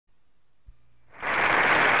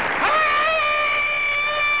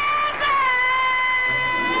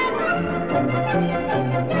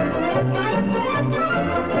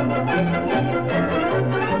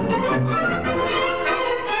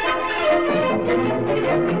Hey,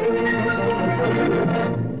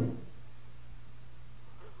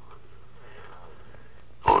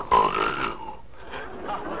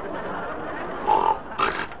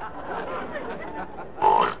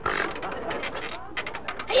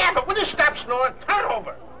 Abbott, will you stop snoring? Turn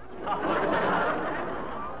over.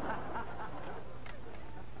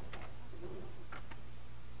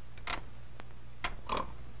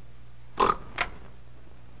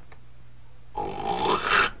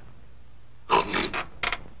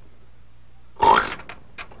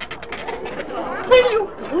 Will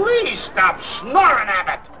you please stop snoring,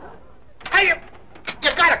 Abbott? Hey, you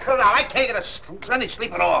gotta cut it out. I can't get any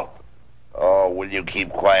sleep at all. Oh, will you keep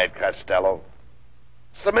quiet, Costello?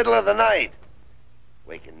 It's the middle of the night.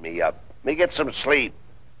 Waking me up. Me get some sleep.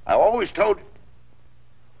 I always told you.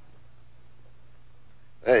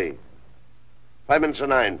 Hey, 5 minutes to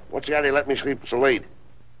 9. What's the idea of letting me sleep so late?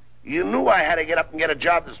 You knew I had to get up and get a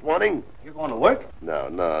job this morning. You're going to work?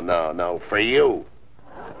 No. For you.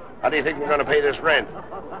 How do you think we're going to pay this rent?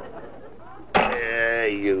 Yeah,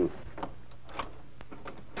 you.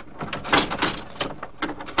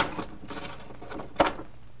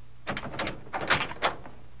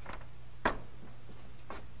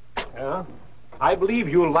 Yeah? I believe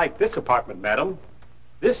you'll like this apartment, madam.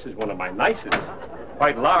 This is one of my nicest.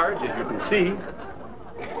 Quite large, as you can see.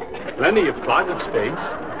 Plenty of closet space.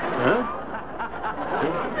 Huh?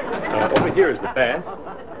 Over here is the bath.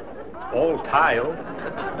 All tile,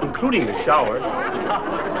 including the shower.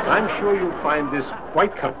 I'm sure you'll find this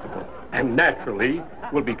quite comfortable. And naturally,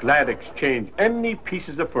 we'll be glad to exchange any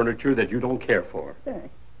pieces of furniture that you don't care for.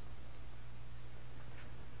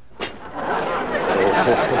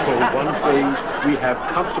 One thing, we have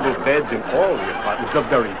comfortable beds in all the apartments, the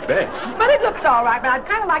very best. But it looks all right, but I'd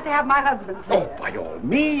kind of like to have my husband see Oh, it. by all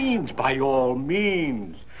means, by all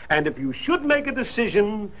means. And if you should make a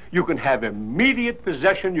decision, you can have immediate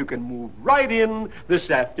possession. You can move right in this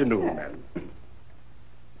afternoon, man.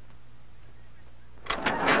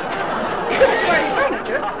 Good sturdy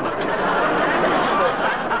furniture.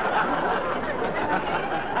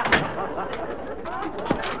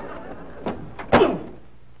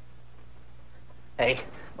 Hey,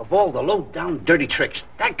 of all the low-down dirty tricks,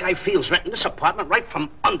 that guy feels renting this apartment right from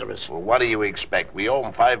under us. Well, what do you expect? We owe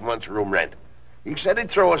him 5 months room rent. He said he'd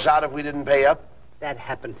throw us out if we didn't pay up. That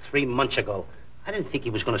happened 3 months ago. I didn't think he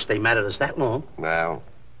was going to stay mad at us that long. Well,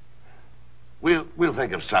 we'll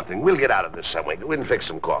think of something. We'll get out of this some way. Go in and fix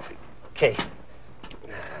some coffee. Okay.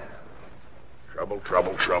 Trouble.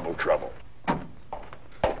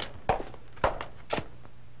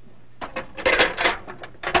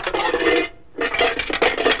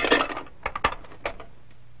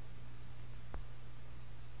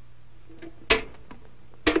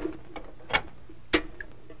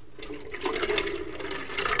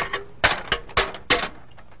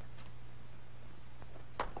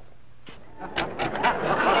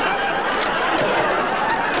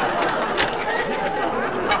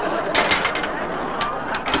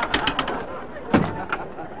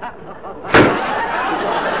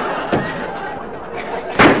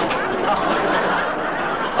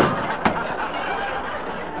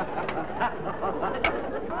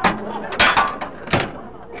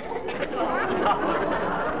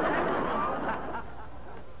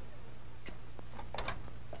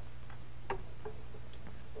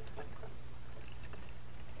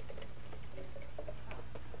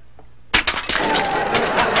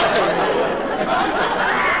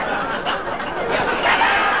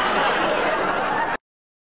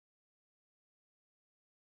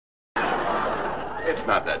 It's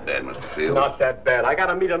not that bad, Mr. Fields. Not that bad. I got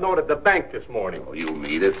to meet a note at the bank this morning. Oh, you'll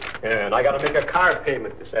meet it. And I got to make a car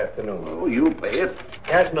payment this afternoon. Oh, you'll pay it.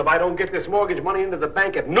 Yes, and if I don't get this mortgage money into the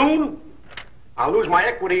bank at noon, I'll lose my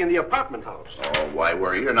equity in the apartment house. Oh, why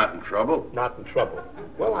worry? You're not in trouble. Not in trouble.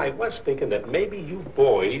 Well, I was thinking that maybe you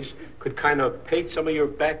boys could kind of pay some of your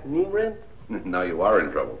back room rent. Now you are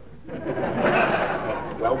in trouble.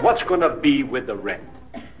 Well, what's going to be with the rent?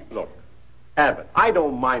 Look, Abbott, I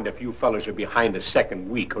don't mind if you fellas are behind a second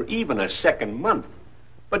week or even a second month.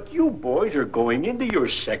 But you boys are going into your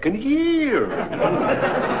second year.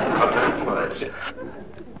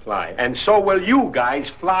 Fly. And so will you guys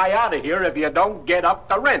fly out of here if you don't get up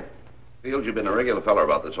the rent. Fields, you've been a regular feller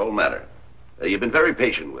about this whole matter. You've been very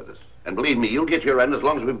patient with us. And believe me, you'll get your rent as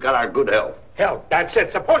long as we've got our good health. Hell, that's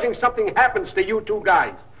it. Supposing something happens to you two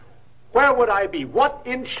guys, where would I be? What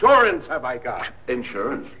insurance have I got?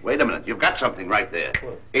 Insurance? Wait a minute. You've got something right there.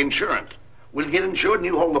 What? Insurance. We'll get insured and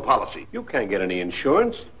you hold the policy. You can't get any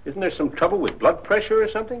insurance. Isn't there some trouble with blood pressure or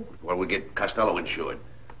something? Well, we'll get Costello insured.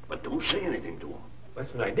 But don't say anything to him.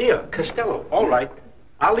 That's an idea. Costello. All right.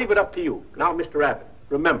 I'll leave it up to you. Now, Mr. Abbott,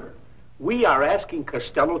 remember, we are asking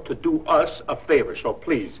Costello to do us a favor, so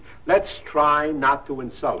please, let's try not to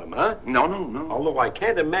insult him, huh? No. Although I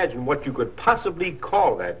can't imagine what you could possibly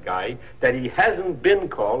call that guy that he hasn't been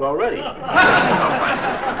called already.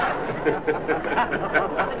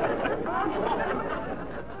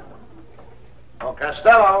 Oh,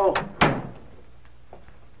 Costello.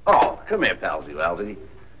 Oh, come here, palsy-walsy.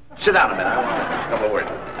 Sit down a minute. I want a couple of words.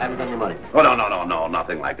 I haven't done your money. Oh, no,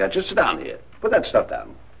 nothing like that. Just sit down here. Put that stuff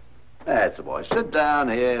down. That's the boy. Sit down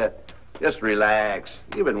here. Just relax.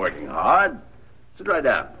 You've been working hard. Sit right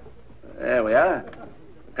down. There we are.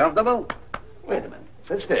 Comfortable? Wait a minute.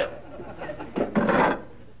 Sit still.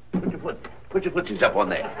 Put your footsies up on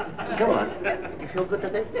there. Come on. You feel good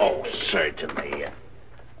today? Oh, certainly.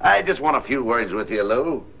 I just want a few words with you,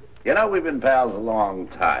 Lou. You know, we've been pals a long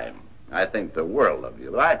time. I think the world of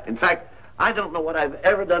you. In fact, I don't know what I've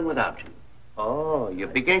ever done without you. Oh, you're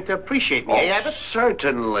beginning to appreciate me, Oh, eh, Abbott?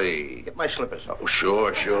 certainly. Get my slippers off. Oh,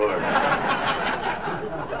 sure.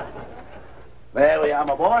 There we are,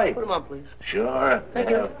 my boy. Put them on, please. Sure. Thank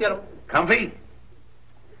you. Get them. Comfy?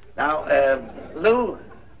 Now, Lou,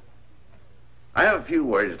 I have a few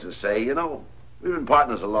words to say. You know, we've been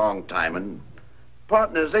partners a long time, and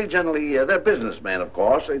partners, they generally, they're businessmen, of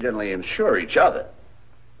course. They generally insure each other.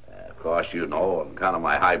 Of course, you know, on account of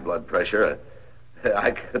my high blood pressure,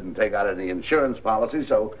 I couldn't take out any insurance policy,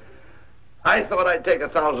 so I thought I'd take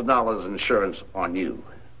 $1,000 insurance on you.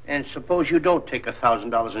 And suppose you don't take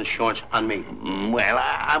 $1,000 insurance on me? Well,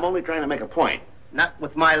 I'm only trying to make a point. Not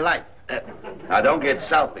with my life. Now, don't get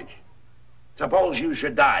selfish. Suppose you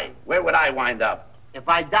should die. Where would I wind up? If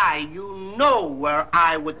I die, you know where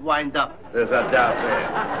I would wind up. There's a doubt there.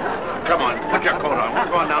 Come on, put your coat on. We're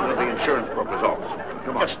going down to the insurance broker's office.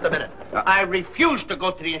 Come on. Just a minute. I refuse to go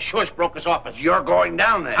to the insurance broker's office. You're going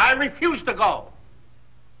down there. I refuse to go.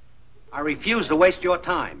 I refuse to waste your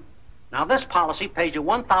time. Now, this policy pays you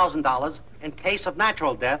 $1,000 in case of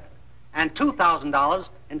natural death and $2,000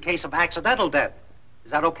 in case of accidental death.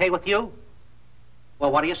 Is that okay with you?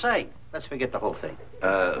 Well, what do you say? Let's forget the whole thing.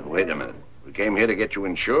 Wait a minute. We came here to get you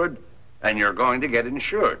insured, and you're going to get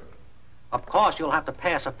insured. Of course, you'll have to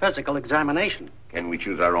pass a physical examination. Can we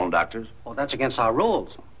choose our own doctors? Oh, that's against our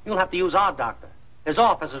rules. You'll have to use our doctor. His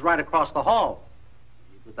office is right across the hall.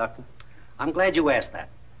 You the doctor? I'm glad you asked that.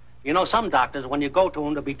 You know, some doctors, when you go to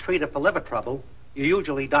them to be treated for liver trouble, you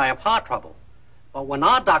usually die of heart trouble. But when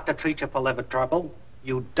our doctor treats you for liver trouble,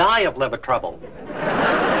 you die of liver trouble.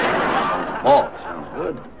 Oh, sounds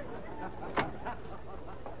good.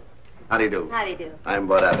 How do you do? How do you do? I'm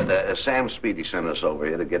Bud Abbott. Sam Speedy sent us over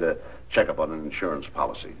here to get a checkup on an insurance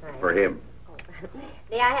policy for him. Oh.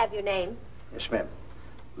 May I have your name? Yes, ma'am.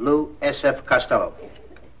 Lou S.F. Costello.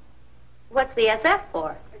 What's the SF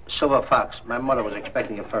for? Silver Fox. My mother was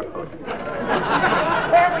expecting a fur coat.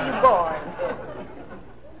 Where were you born?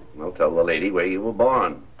 Well, tell the lady where you were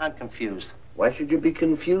born. I'm confused. Why should you be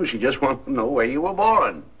confused? You just want to know where you were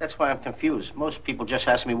born. That's why I'm confused. Most people just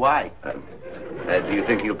ask me why. Do you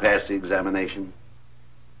think you passed the examination?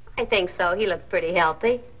 I think so. He looks pretty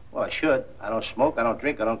healthy. Well, I should. I don't smoke, I don't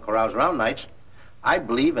drink, I don't carouse around nights. I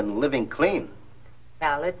believe in living clean.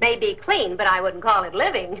 Well, it may be clean, but I wouldn't call it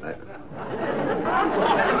living.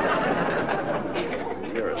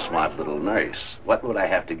 You're a smart little nurse. What would I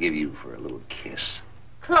have to give you for a little kiss?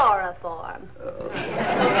 Chloroform.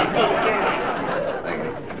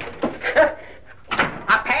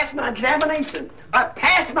 I passed my examination. I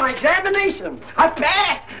passed my examination. I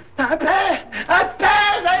passed.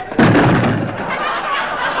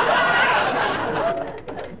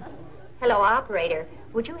 Hello, operator.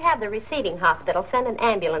 Would you have the receiving hospital send an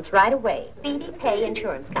ambulance right away? Speedy Pay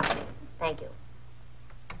Insurance Company. Thank you.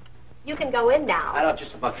 You can go in now. I don't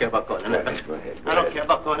just about care about going in. Go ahead. I don't care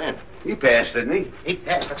about going in. He passed, didn't he? He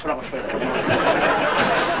passed. That's what I'm afraid of.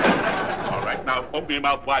 All right, now open your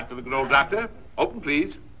mouth wide for the good old doctor. Open,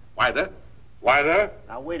 please. Wider. Wider.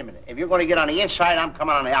 Now, wait a minute. If you're going to get on the inside, I'm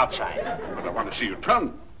coming on the outside. But I want to see your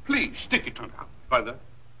tongue. Please, stick your tongue out. Further.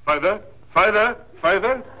 Further. Further.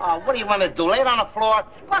 Further. Oh, what do you want to do? Lay it on the floor?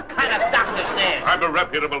 What kind of doctor's there? I'm a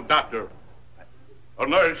reputable doctor. Oh,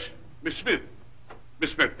 nurse. Miss Smith.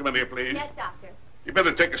 Miss Smith, come in here, please. Yes, doctor. You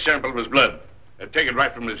better take a sample of his blood and take it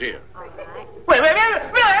right from his ear. All right. Wait.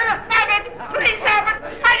 Abbott, please, Abbott.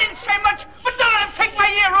 I didn't say much, but don't let him take my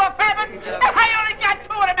ear off, Abbott. I only got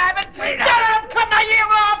two of them, Abbott. Don't let him cut my ear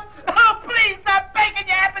off. Oh, please, I'm begging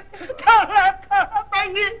you, Abbott. Don't let him cut my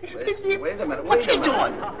ear. Wait a minute. What's he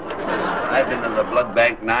doing? I've been to the blood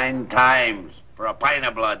bank 9 times for a pint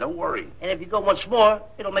of blood. Don't worry. And if you go once more,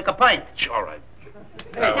 it'll make a pint. It's all right.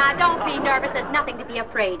 Now, don't be nervous. There's nothing to be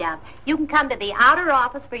afraid of. You can come to the outer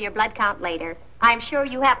office for your blood count later. I'm sure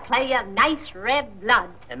you have plenty of nice red blood.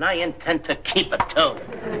 And I intend to keep it, too.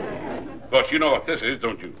 Of course, you know what this is,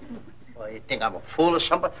 don't you? Well, you think I'm a fool or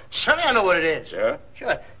something? Sonny, I know what it is. Yeah?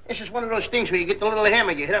 Sure. This is one of those things where you get the little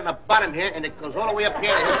hammer, you hit it on the bottom here, and it goes all the way up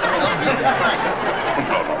here. And it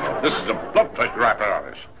No. This is a blood pressure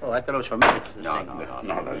apparatus. Oh, I thought it was for me. No,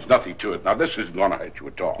 there's nothing to it. Now, this isn't going to hurt you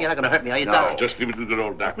at all. You're not going to hurt me, are you, No, Doc? just leave it to the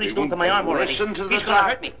old doctor. Look what he's doing to my arm already. Listen to the He's going to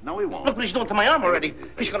hurt me. No, he won't. Look what he's doing to my arm already.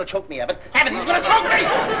 He's going to choke me, Abbott. Abbott, he's going to Choke me!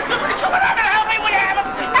 Look what he's doing! Abbott, help me! What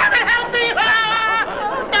happened? Abbott, help me!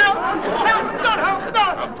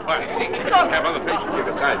 Don't have other patients give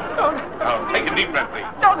it time. Now, take a deep breath, please.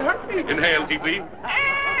 Don't hurt me! Inhale deeply.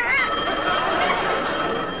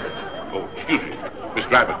 Oh, excuse me.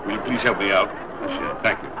 Mr. Abbott, will you please help me out? Sure.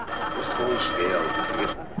 Thank you. Just hold still.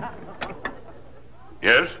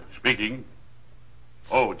 Yes, speaking.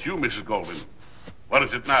 Oh, it's you, Mrs. Goldman. What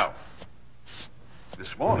is it now?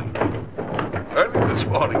 This morning. Early this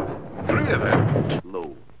morning. 3 of them.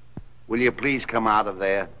 Lou, will you please come out of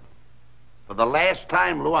there? For the last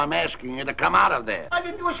time, Lou, I'm asking you to come out of there. All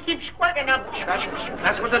you do is keep squirting up.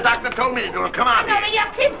 That's what the doctor told me to do. Come out No, here. you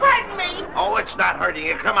keep hurting me. Oh, it's not hurting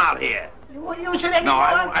you. Come out here. You won't use it anymore? No,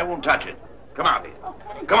 I won't touch it. Come out here.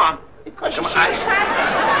 Okay. Come on. Because Come you on. see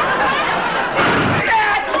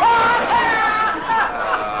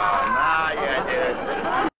Now you did.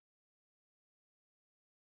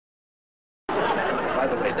 By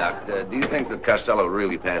the way, Doc, do you think that Costello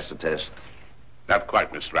really passed the test? Not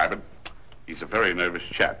quite, Mr. Abbott. He's a very nervous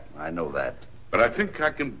chap. I know that. But I think I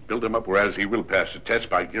can build him up whereas he will pass the test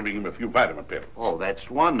by giving him a few vitamin pills. Oh, that's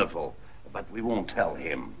wonderful. But we won't tell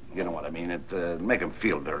him. You know what I mean? It make him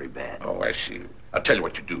feel very bad. Oh, I see. I'll tell you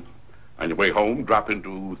what you do. On your way home, drop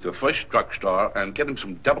into the first drugstore and get him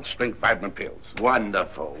some double-strength vitamin pills.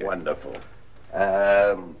 Wonderful, wonderful.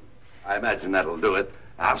 I imagine that'll do it.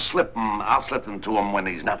 I'll slip them to him when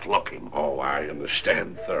he's not looking. Oh, I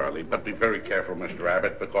understand thoroughly. But be very careful, Mr.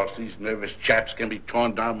 Abbott, because these nervous chaps can be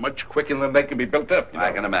torn down much quicker than they can be built up.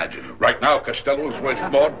 I can imagine. Right now, Costello's worth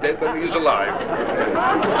more dead than he is alive.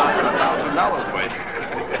 $1,000 worth.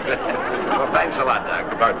 Well, thanks a lot, Doc.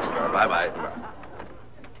 Goodbye, Mr. Abbott. Bye-bye.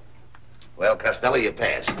 Well, Costello, you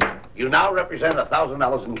passed. You now represent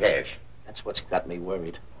 $1,000 in cash. That's what's got me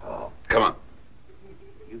worried. Oh, come on.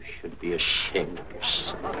 You should be ashamed of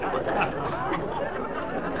yourself.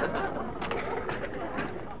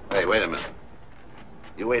 Hey, wait a minute.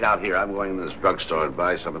 You wait out here. I'm going to this drugstore and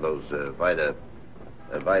buy some of those Vita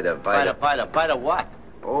what?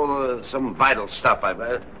 Oh, some vital stuff.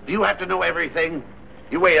 Do you have to know everything?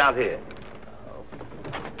 You wait out here.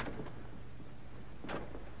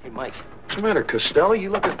 Hey, Mike, What's the matter, Costello? You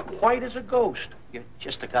look as white as a ghost. you're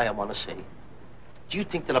just the guy I want to see. Do you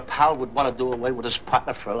think that a pal would want to do away with his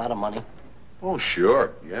partner for a lot of money? Oh,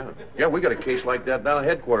 sure, yeah. Yeah, we got a case like that down at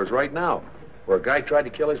headquarters right now, where a guy tried to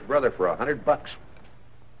kill his brother for $100. $100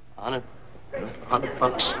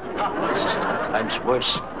 bucks. This is 10 times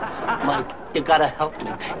worse. Mike, you gotta help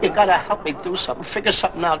me. You gotta help me do something. Figure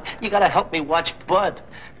something out. You gotta help me watch Bud.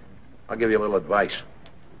 I'll give you a little advice.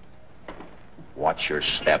 Watch your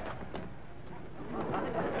step.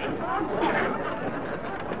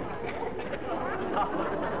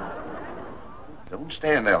 Don't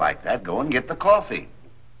stand there like that. Go and get the coffee.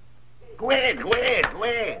 Go ahead, go ahead, go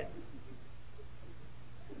ahead.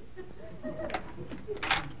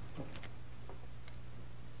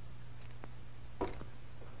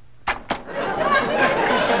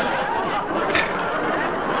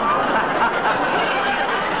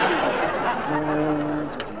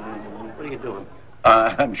 What are you doing?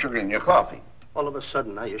 I'm sugaring your coffee. All of a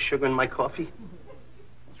sudden, now you're sugaring my coffee?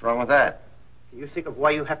 What's wrong with that? Can you think of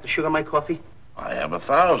why you have to sugar my coffee? I have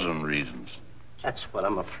 1,000 reasons. That's what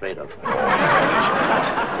I'm afraid of.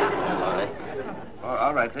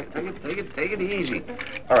 All right, take it easy.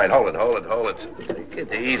 All right, hold it. Take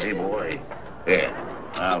it easy, boy. Here,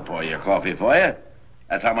 I'll pour your coffee for you.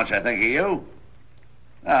 That's how much I think of you.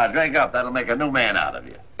 Now, drink up. That'll make a new man out of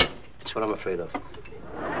you. That's what I'm afraid of.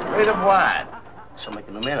 Afraid of what? So make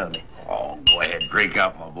a new man out of me. Oh, go ahead, drink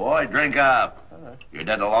up, my boy. Drink up. You're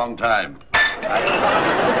dead a long time. You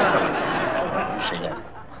say that.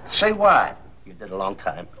 Say what? You did a long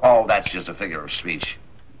time. Oh, that's just a figure of speech.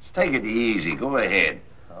 Just take it easy. Go ahead.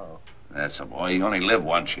 Oh. That's a boy. You only live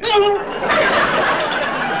once. You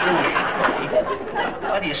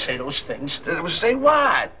Why do you say those things? Say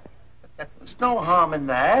what? There's no harm in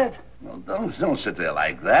that. No, don't sit there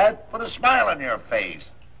like that. Put a smile on your face.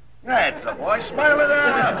 That's a boy. Smile it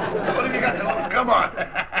up. What have you got to lose? Come on.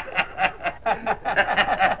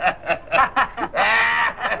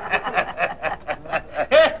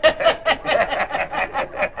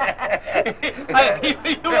 You have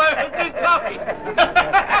a good coffee.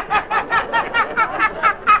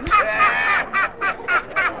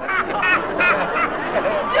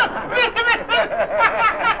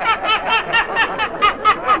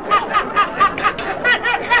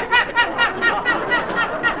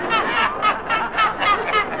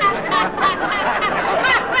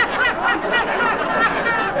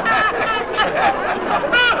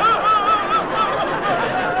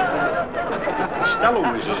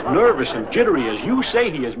 Costello is as nervous and jittery as you say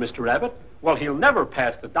he is, Mr. Abbott. Well, he'll never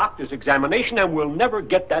pass the doctor's examination and we'll never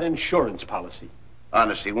get that insurance policy.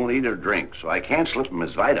 Honest, he won't eat or drink, so I can't slip him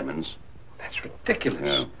his vitamins. That's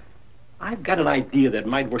ridiculous. Yeah. I've got an idea that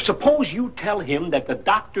might work. Suppose you tell him that the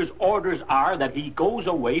doctor's orders are that he goes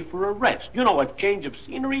away for a rest. You know, a change of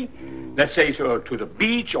scenery. Let's say to the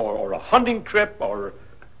beach or a hunting trip or...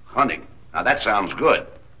 Hunting? Now, that sounds good.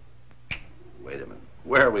 Wait a minute.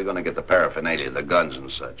 Where are we going to get the paraphernalia, the guns and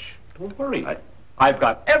such? Don't worry. I've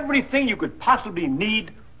got everything you could possibly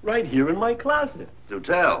need right here in my closet. Do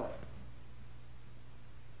tell.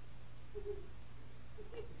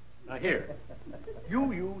 Now, here.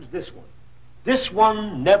 You use this one. This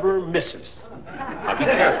one never misses. Now, be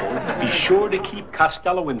careful. Be sure to keep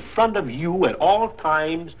Costello in front of you at all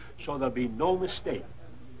times so there'll be no mistake.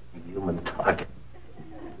 Human target.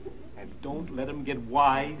 And don't let him get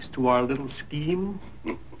wise to our little scheme.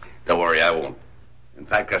 Don't worry, I won't. In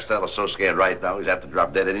fact, Costello's so scared right now, he's apt to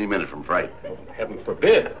drop dead any minute from fright. Oh, heaven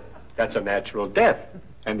forbid. That's a natural death.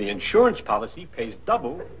 And the insurance policy pays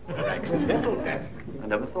double for accidental death. I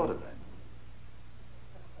never thought of that.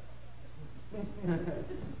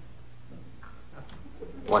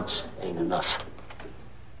 Once ain't enough.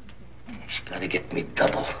 He's got to get me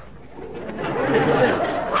double.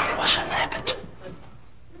 Crossing Abbott.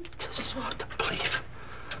 This is hard to believe.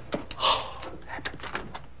 Oh, Abbott.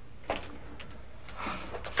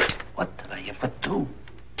 What did I ever do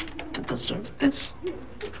to deserve this?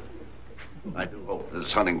 I do hope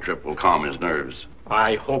this hunting trip will calm his nerves.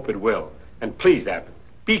 I hope it will. And please, Abbott,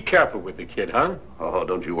 be careful with the kid, huh? Oh,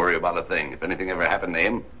 don't you worry about a thing. If anything ever happened to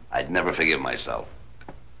him, I'd never forgive myself.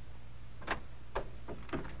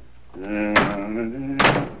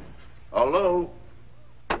 Oh, Lou.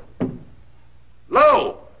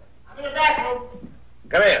 Lou! I'm in the bathroom.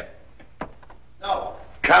 Come here. No.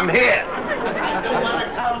 Come here. I don't want to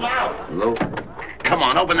come out. Lou, come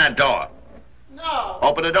on, open that door. No.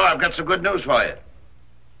 Open the door. I've got some good news for you.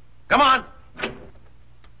 Come on.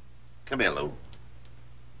 Come here, Lou.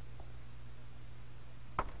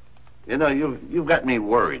 You know, you've got me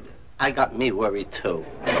worried. I got me worried, too.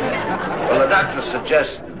 Well, the doctor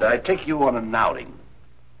suggested that I take you on an outing.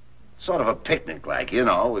 Sort of a picnic, like, you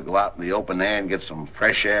know. We go out in the open air and get some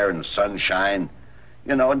fresh air and sunshine,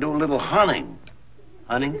 you know, and do a little hunting.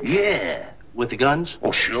 Hunting? Yeah. With the guns?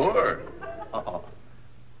 Oh, sure. Uh-oh.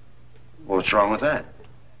 What's wrong with that?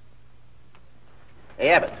 Hey,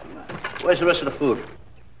 Abbott, where's the rest of the food?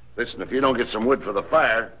 Listen, if you don't get some wood for the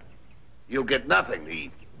fire, you'll get nothing to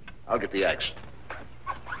eat. I'll get the axe.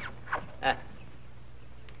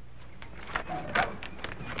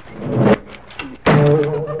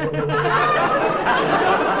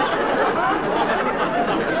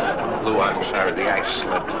 Lou, I'm sorry. The axe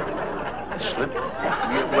slipped. Slipped?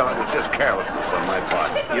 Well, it was just carelessness on my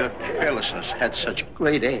part. Your carelessness had such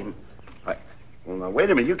great aim. Well, now, wait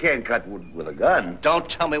a minute. You can't cut wood with a gun. Don't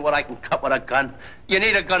tell me what I can cut with a gun. You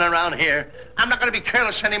need a gun around here. I'm not going to be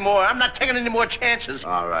careless anymore. I'm not taking any more chances.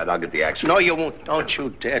 All right, I'll get the axe. No, you won't. Don't you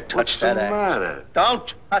dare touch that axe. What's the matter?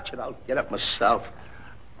 Don't touch it. I'll get it myself.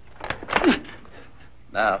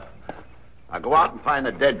 Now, I'll go out and find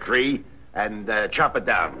a dead tree and chop it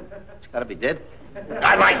down. it's got to be dead.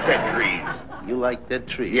 I like dead trees. You like dead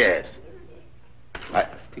trees? Yes. I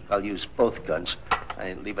think I'll use both guns. I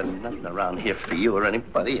ain't leaving nothing around here for you or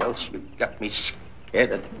anybody else. You got me scared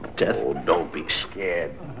to death. Oh, don't be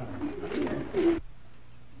scared.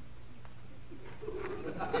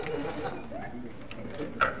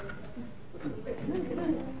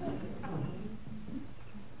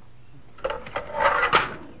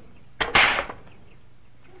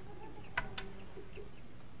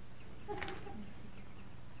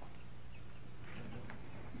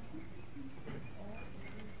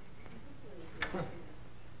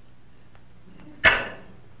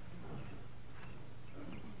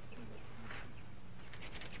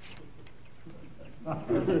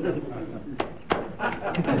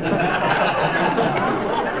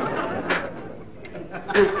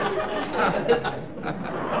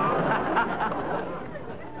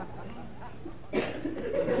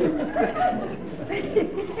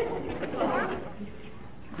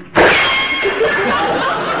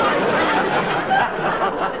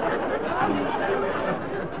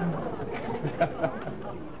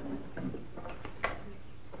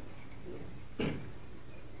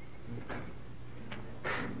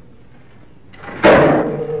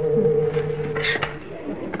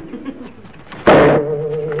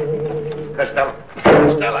 Costello.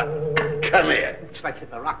 Costello, come here. It's like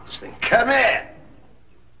hitting a rock, this thing. Come here.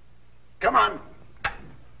 Come on.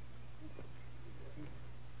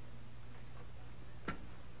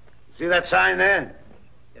 See that sign there?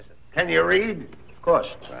 Yes, sir. Can you read? Of course.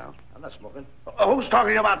 Well, I'm not smoking. who's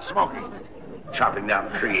talking about smoking? Chopping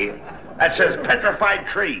down a tree here. That says petrified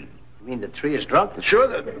tree. You mean the tree is drunk? Sure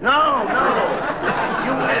that... No.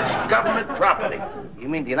 U.S. government property. You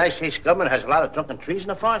mean the United States government has a lot of drunken trees in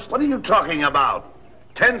the forest? What are you talking about?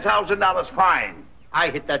 $10,000 fine. I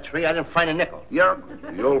hit that tree. I didn't find a nickel.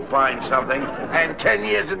 You'll find something. And 10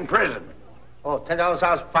 years in prison. Oh,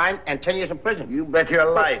 $10,000 fine and 10 years in prison. You bet your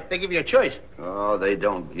life. They give you a choice. Oh, they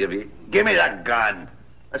don't give you... Give me that gun.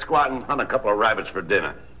 Let's go out and hunt a couple of rabbits for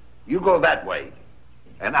dinner. You go that way.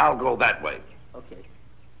 And I'll go that way. Okay.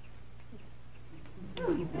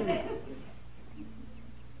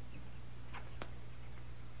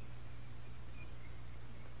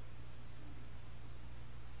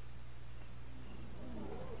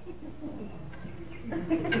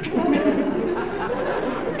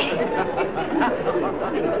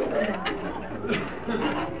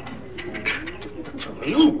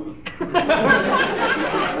 You?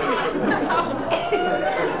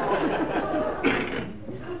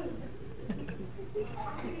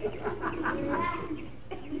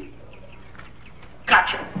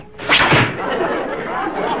 Gotcha.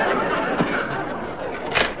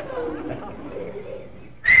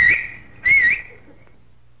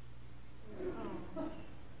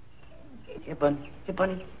 Here, Bunny. Here,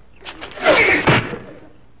 Bunny.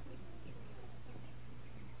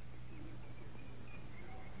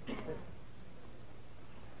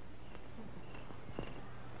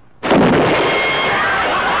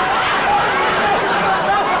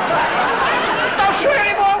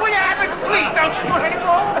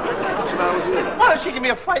 She give me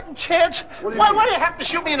a fighting chance? Why do you have to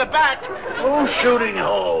shoot me in the back? Who's shooting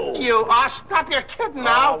who? You are. Stop your kidding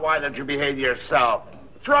now. Oh, why don't you behave yourself?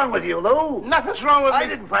 What's wrong with you, Lou? Nothing's wrong with I me.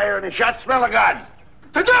 didn't fire any shots. Smell a gun.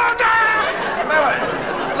 Smell it.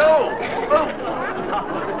 Lou.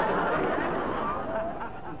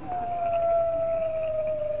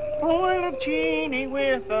 Oh, little genie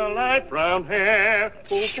with the light brown hair.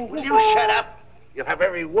 Will you shut up? You'll have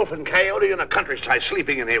every wolf and coyote in the countryside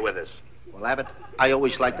sleeping in here with us. Well, Abbott, I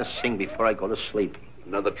always like to sing before I go to sleep.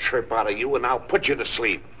 Another trip out of you, and I'll put you to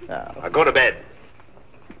sleep. Oh. Now go to bed.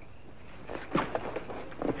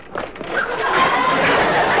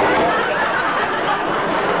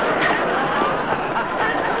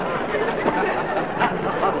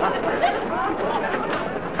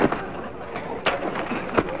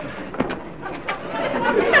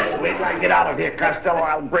 Wait till I get out of here, Costello.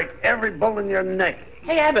 I'll break every bone in your neck.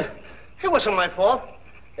 Hey, Abbott, it wasn't my fault.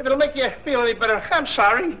 If it'll make you feel any better, I'm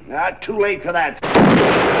sorry. Not too late for that.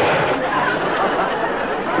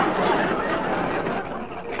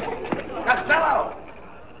 Costello!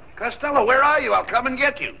 Costello, where are you? I'll come and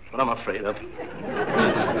get you. What I'm afraid of.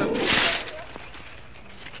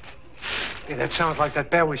 Hey, that sounds like that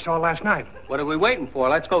bear we saw last night. What are we waiting for?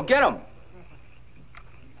 Let's go get him.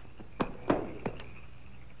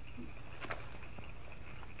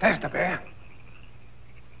 There's the bear.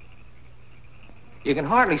 You can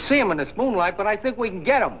hardly see him in this moonlight, but I think we can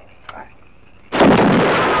get him. I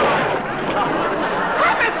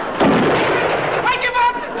give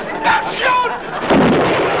up! Don't shoot!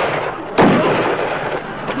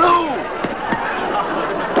 Lou!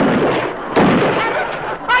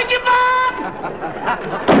 I give up!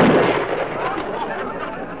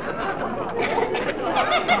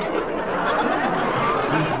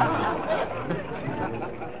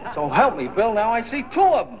 So help me, Bill. Now I see two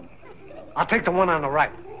of them. I'll take the one on the right.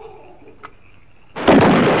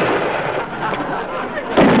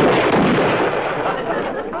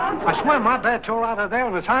 I swear my bear tore out of there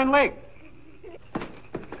on his hind leg.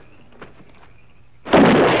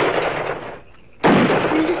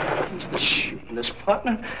 He's not shooting this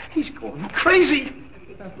partner. He's going crazy.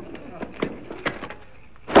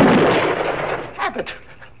 Abbott.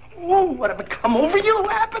 Oh, whatever come over you,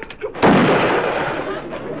 Abbott?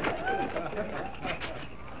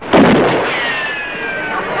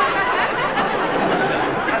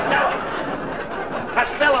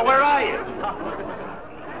 Costello, where are you?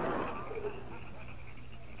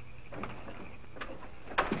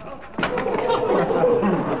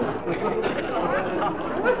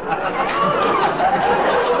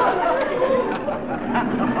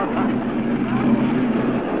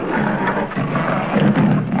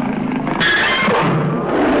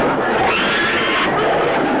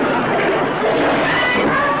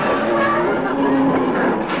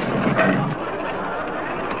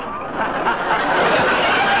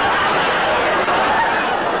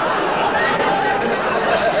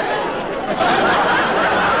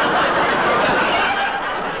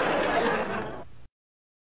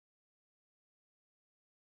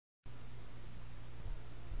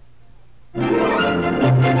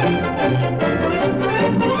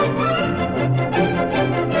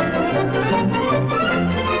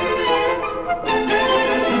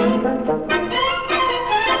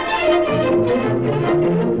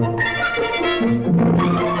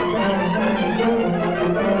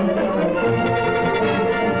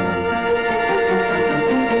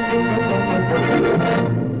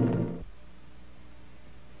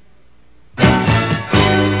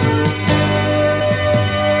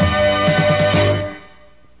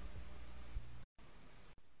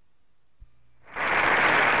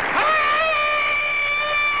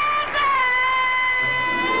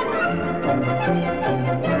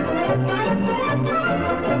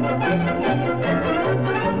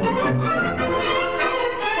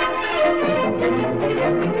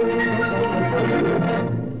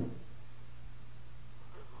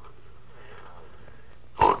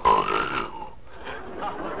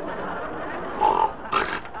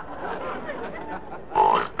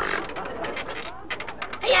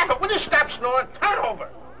 Hey, Abbott, will you stop snoring? Turn over.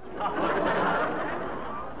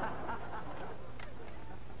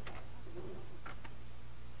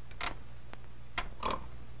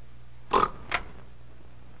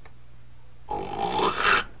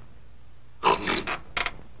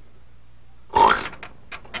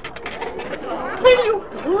 Will you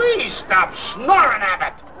please stop snoring,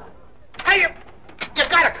 Abbott? Hey, you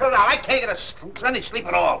gotta cut it out. I can't get any sleep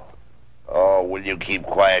at all. Oh, will you keep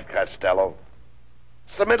quiet, Costello?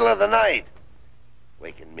 It's the middle of the night.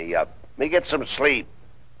 Waking me up. Me get some sleep.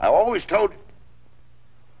 I always told you.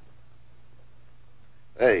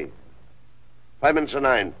 Hey, 5 minutes to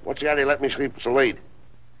 9. What's the idea of letting me sleep so late?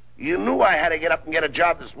 You knew I had to get up and get a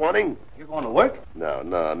job this morning. You're going to work?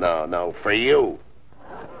 No. For you.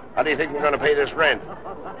 How do you think we're going to pay this rent?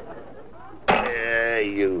 Yeah,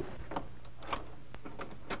 you.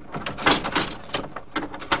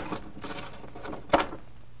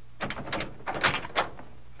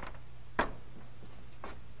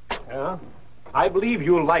 Yeah? I believe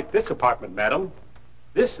you'll like this apartment, madam.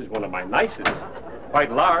 This is one of my nicest.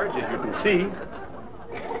 Quite large, as you can see.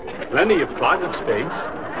 Plenty of closet space.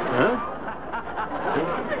 Huh?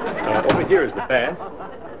 Over here is the bath.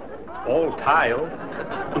 All tile,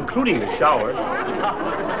 including the shower.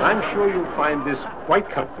 I'm sure you'll find this quite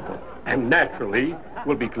comfortable. And naturally,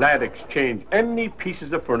 we'll be glad to exchange any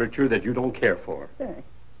pieces of furniture that you don't care for.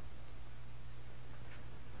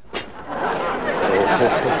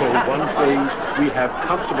 One thing, we have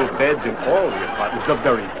comfortable beds in all the apartments, the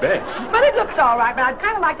very best. But it looks all right, but I'd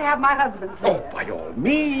kind of like to have my husband see it. Oh, by all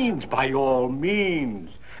means, by all means.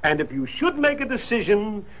 And if you should make a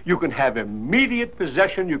decision, you can have immediate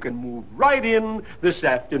possession. You can move right in this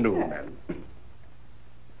afternoon.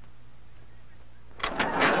 Good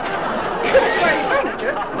sturdy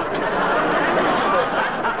furniture.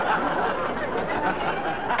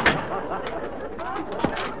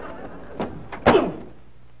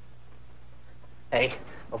 Hey,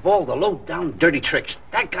 of all the low-down dirty tricks,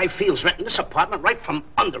 that guy feels renting this apartment right from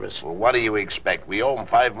under us. Well, what do you expect? We owe him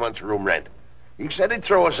 5 months' room rent. He said he'd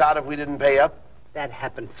throw us out if we didn't pay up. That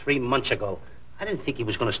happened 3 months ago. I didn't think he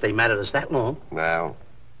was going to stay mad at us that long. Well,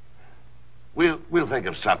 we'll think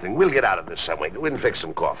of something. We'll get out of this some way. Go in and fix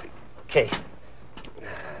some coffee. Okay.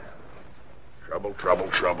 Trouble.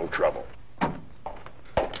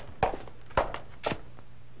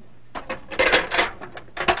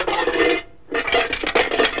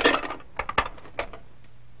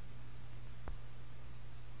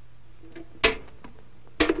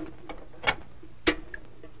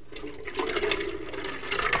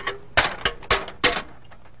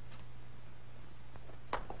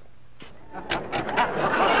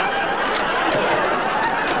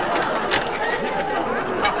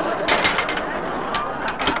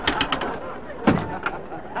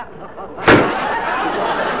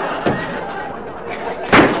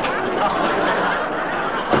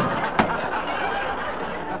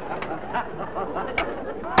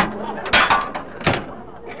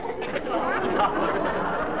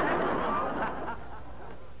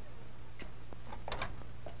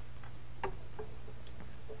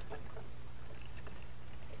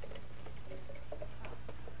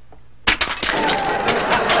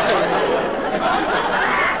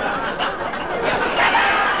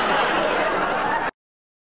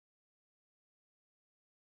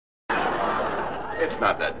 It's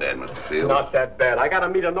not that bad, Mr. Field. Not that bad. I got to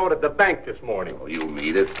meet a note at the bank this morning. Oh, you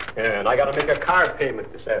meet it? And I got to make a car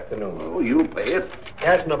payment this afternoon. Oh, you pay it.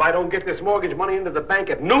 Yes, and if I don't get this mortgage money into the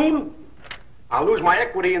bank at noon, I'll lose my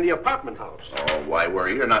equity in the apartment house. Oh, why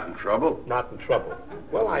worry? You're not in trouble. Not in trouble.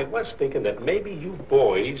 Well, I was thinking that maybe you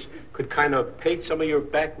boys could kind of pay some of your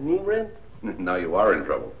back room rent. Now you are in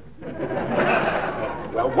trouble.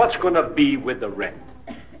 Well, Well, what's going to be with the rent?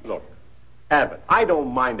 Look, Abbott, I don't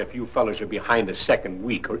mind if you fellas are behind a second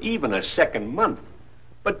week or even a second month.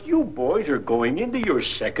 But you boys are going into your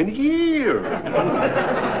second year.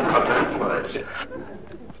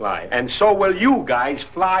 Fly. And so will you guys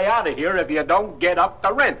fly out of here if you don't get up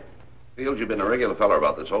the rent. Fields, you've been a regular fellow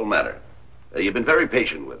about this whole matter. You've been very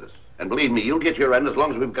patient with us. And believe me, you'll get your rent as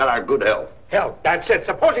long as we've got our good health. Hell, that's it.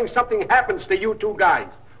 Supposing something happens to you two guys,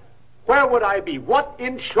 where would I be? What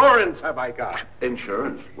insurance have I got?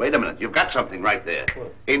 Insurance? Wait a minute. You've got something right there.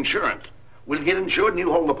 Insurance. We'll get insured and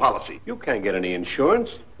you hold the policy. You can't get any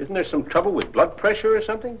insurance. Isn't there some trouble with blood pressure or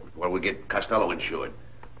something? Well, we'll get Costello insured.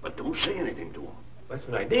 But don't say anything to him. That's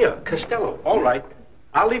an idea. Costello. All right.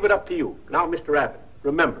 I'll leave it up to you. Now, Mr. Abbott,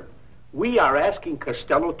 remember, we are asking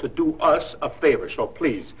Costello to do us a favor, so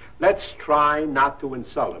please, let's try not to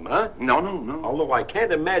insult him, huh? No. Although I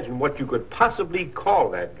can't imagine what you could possibly call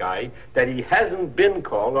that guy that he hasn't been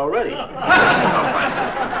called already.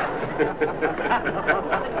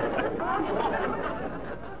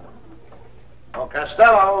 Oh,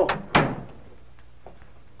 Costello.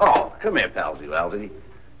 Oh, come here, palsy-walsy.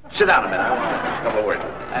 Sit down a minute. I want a couple of words.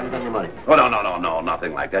 I haven't got any money. Oh, no,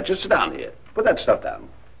 nothing like that. Just sit down here. Put that stuff down.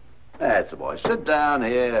 That's the boy. Sit down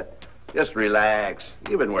here. Just relax.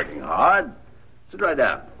 You've been working hard. Sit right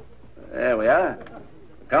down. There we are.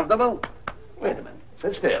 Comfortable? Wait a minute.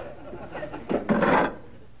 Sit still.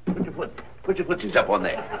 Put your footsies up on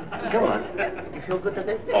there. Come on. You feel good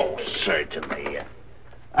today? Oh, certainly.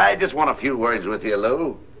 I just want a few words with you,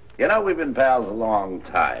 Lou. You know, we've been pals a long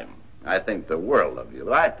time. I think the world of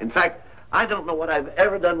you. In fact, I don't know what I've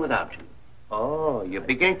ever done without you. Oh, you're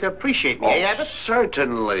beginning to appreciate me, eh, Abbott?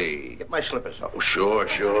 Certainly. Get my slippers. Oh, sure.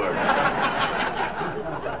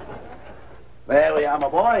 There we are, my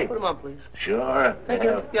boy. Put them on, please. Sure. Thank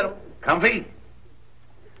you. Get them. Comfy?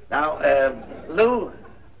 Now, Lou,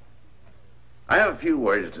 I have a few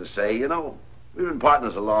words to say. You know, we've been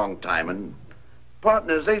partners a long time, and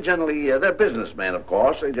partners, they generally, they're businessmen, of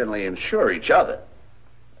course. They generally insure each other.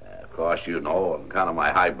 Of course, you know, on account of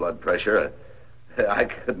my high blood pressure, I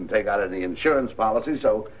couldn't take out any insurance policy,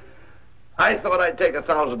 so I thought I'd take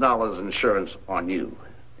 $1,000 insurance on you.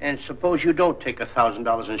 And suppose you don't take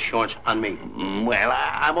 $1,000 insurance on me? Well,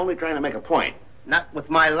 I'm only trying to make a point. Not with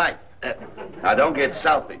my life. Now, don't get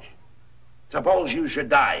selfish. Suppose you should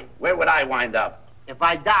die. Where would I wind up? If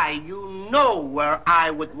I die, you know where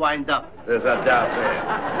I would wind up. There's a doubt there.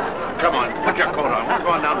 Come on, put your coat on. We're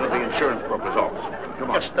going down to the insurance broker's office.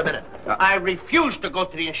 Come on. Just a minute. I refuse to go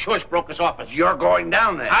to the insurance broker's office. You're going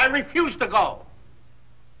down there. I refuse to go.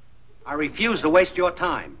 I refuse to waste your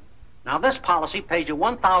time. Now, this policy pays you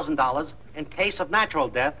 $1,000 in case of natural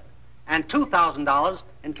death and $2,000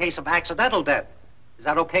 in case of accidental death. Is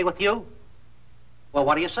that okay with you? Well,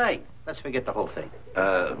 what do you say? Let's forget the whole thing.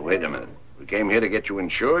 Wait a minute. We came here to get you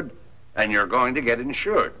insured, and you're going to get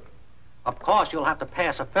insured. Of course, you'll have to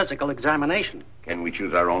pass a physical examination. Can we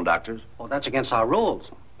choose our own doctors? Oh, that's against our rules.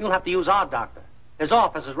 You'll have to use our doctor. His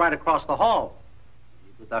office is right across the hall.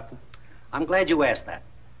 You good doctor? I'm glad you asked that.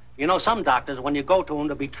 You know, some doctors, when you go to them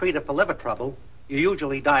to be treated for liver trouble, you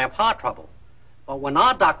usually die of heart trouble. But when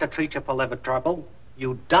our doctor treats you for liver trouble,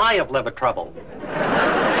 you die of liver trouble.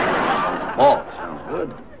 Oh, sounds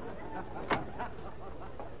good.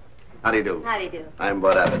 How do you do? How do you do? I'm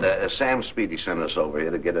Bud Abbott. Sam Speedy sent us over here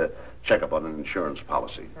to get a checkup on an insurance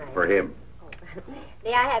policy for him.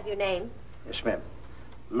 May I have your name? Yes, ma'am.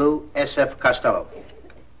 Lou S.F. Costello.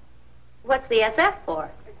 What's the SF for?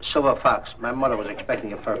 Silver Fox. My mother was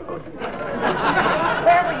expecting a fur coat.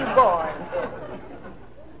 Where were you born?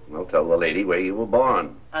 Well, tell the lady where you were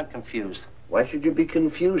born. I'm confused. Why should you be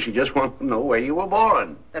confused? You just want to know where you were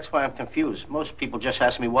born. That's why I'm confused. Most people just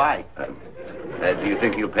ask me why. Do you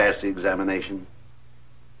think you'll pass the examination?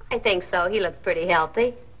 I think so. He looks pretty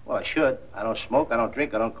healthy. Well, I should. I don't smoke, I don't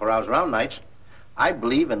drink, I don't carouse around nights. I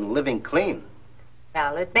believe in living clean.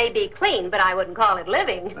 Well, it may be clean, but I wouldn't call it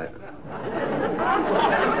living.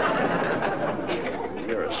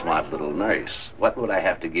 You're a smart little nurse. What would I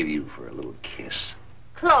have to give you for a little kiss?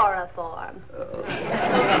 Chloroform.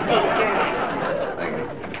 Thank you.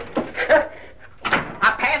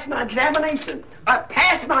 I passed my examination. I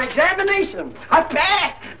passed my examination. I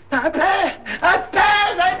passed.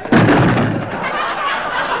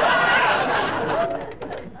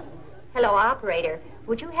 Hello, operator.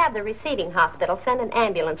 Would you have the receiving hospital send an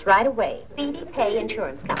ambulance right away? Speedy Pay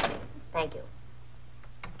Insurance Company. Thank you.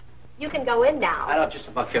 You can go in now. I don't just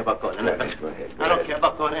about care about going in. Let's go ahead. I don't care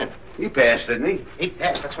about going in. He passed, didn't he? He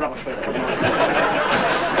passed. That's what I'm afraid of.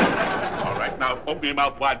 All right, now open your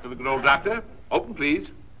mouth wide for the good old doctor. Open, please.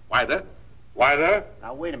 Wider. Wider?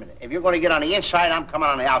 Now, wait a minute. If you're going to get on the inside, I'm coming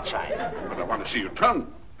on the outside. But I want to see your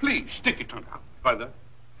tongue. Please, stick your tongue out. Further,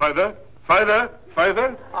 further, further,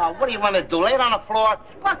 further. What do you want to do? Lay it on the floor?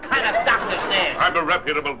 What kind of doctor's there? I'm a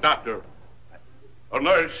reputable doctor. Oh,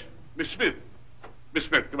 nurse, Miss Smith. Miss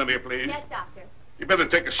Smith, come in here, please. Yes, doctor. You better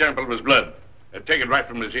take a sample of his blood and take it right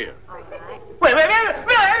from his ear. All right. Wait, Abbott,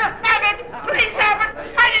 please, Abbott.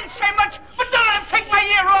 I didn't say much, but don't let him take my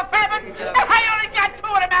ear off, Abbott. I only got two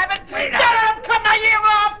of them, Abbott. Don't let him cut my ear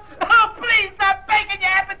off. Oh, please, I'm begging you,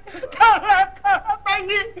 Abbott. Don't let him cut my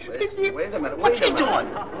ear. Wait a minute. What's he doing?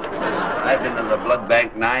 I've been to the blood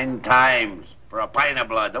bank 9 times for a pint of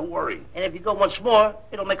blood. Don't worry. And if you go once more,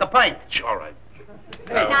 it'll make a pint. It's all right.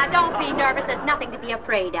 Now, don't be nervous. There's nothing to be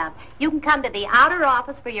afraid of. You can come to the outer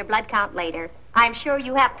office for your blood count later. I'm sure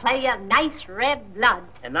you have plenty of nice red blood.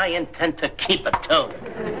 And I intend to keep it, too.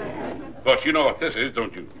 Of course, you know what this is,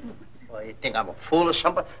 don't you? Well, you think I'm a fool or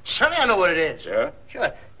something? Sonny, I know what it is. Yeah?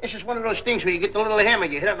 Sure. This is one of those things where you get the little hammer,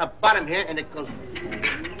 you hit it on the bottom here, and it goes...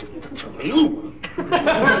 You!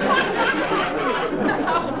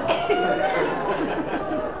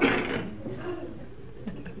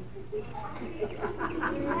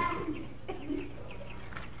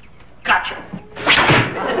 Gotcha.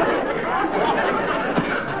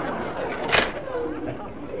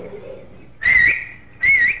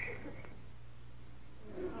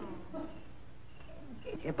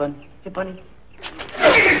 Here, Bunny. Here, Bunny.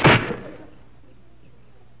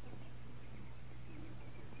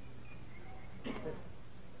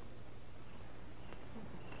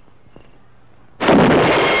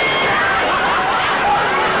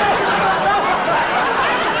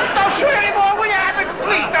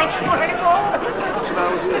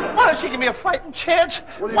 Why don't you give me a fighting chance?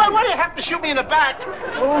 Why do you have to shoot me in the back?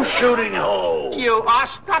 Who's shooting who? You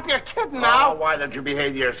stop your kidding Oh, now. why don't you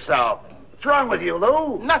behave yourself? What's wrong with you,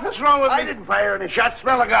 Lou? Nothing's wrong with I me. didn't fire any shots.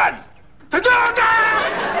 Smell a gun. Smell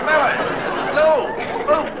it. Lou.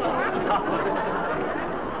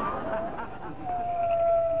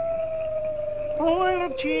 Oh,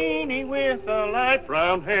 little genie with the light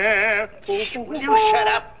brown hair. Will you shut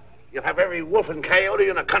up? You'll have every wolf and coyote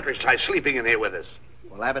in the countryside sleeping in here with us.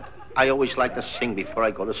 Well, Abbott, I always like to sing before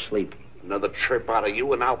I go to sleep. Another chirp out of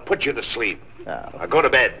you, and I'll put you to sleep. Oh. Now go to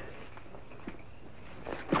bed.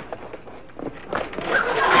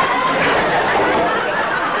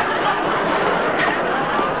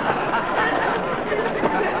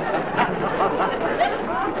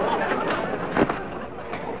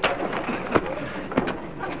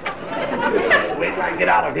 Wait till I get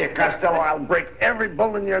out of here, Costello. I'll break every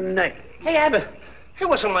bone in your neck. Hey, Abbott, it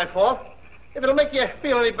wasn't my fault. If it'll make you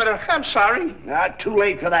feel any better, I'm sorry. Not too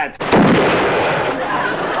late for that.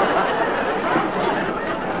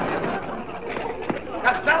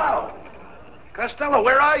 Costello! Costello,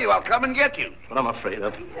 where are you? I'll come and get you. What I'm afraid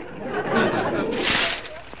of.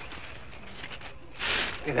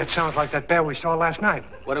 Hey, that sounds like that bear we saw last night.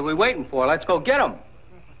 What are we waiting for? Let's go get him.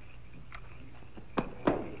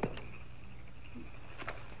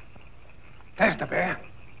 There's the bear.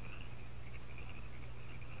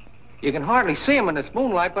 You can hardly see him in this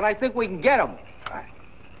moonlight, but I think we can get him.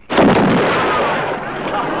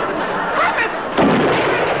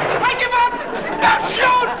 I give up! Now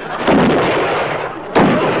shoot!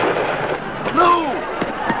 Lou!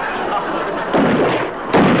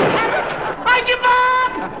 I give up!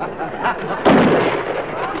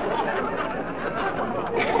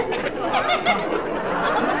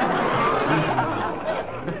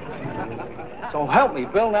 So help me,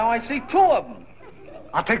 Bill. Now I see 2 of them.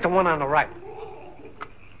 I'll take the one on the right.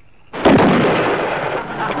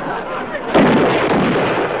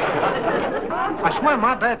 I swear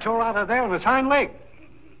my bear tore out of there on his hind leg.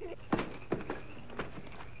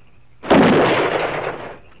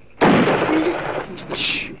 He's the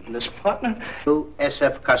shooting this partner. Lou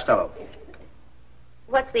S.F. Costello.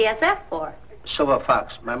 What's the SF for? Silver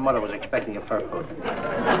Fox. My mother was expecting a fur coat.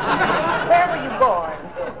 Where were you born?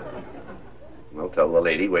 Well, tell the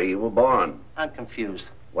lady where you were born. I'm confused.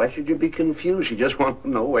 Why should you be confused? You just want to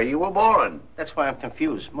know where you were born. That's why I'm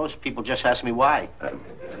confused. Most people just ask me why.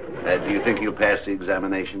 Do you think you passed the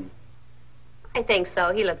examination? I think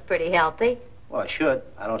so. He looks pretty healthy. Well, I should.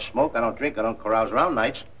 I don't smoke, I don't drink, I don't carouse around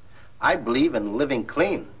nights. I believe in living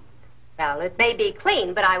clean. Well, it may be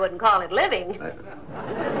clean, but I wouldn't call it living.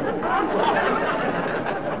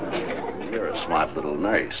 You're a smart little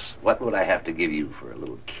nurse. What would I have to give you for a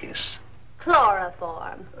little kiss?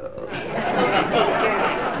 Chloroform.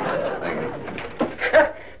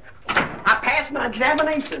 I passed my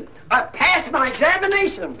examination. I passed my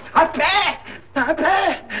examination. I passed. I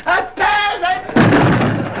passed. I passed.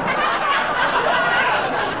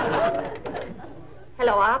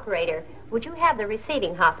 Hello, operator. Would you have the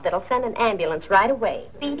receiving hospital send an ambulance right away?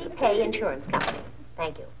 Beatty Pay Insurance Company.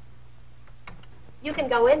 Thank you. You can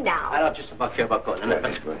go in now. I don't just about care about going in.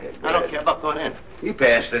 Let's go ahead. I don't care about going in. He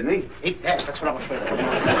passed, didn't he? He passed. That's what I'm afraid of.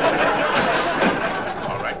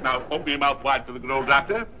 All right, now open your mouth wide for the good old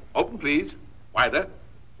doctor. Open, please. Wider.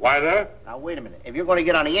 Wider. Now, wait a minute. If you're going to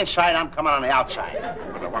get on the inside, I'm coming on the outside.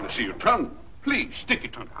 But I want to see your tongue. Please, stick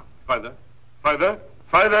your tongue out. Further. Further.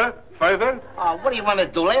 Further. Further. Oh, what do you want to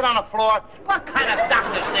do? Lay it on the floor? What kind of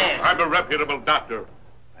doctor's this? I'm a reputable doctor.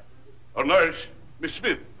 Oh, nurse. Miss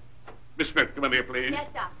Smith. Miss Smith, come in here, please. Yes,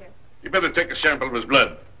 doctor. You better take a sample of his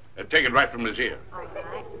blood and take it right from his ear. All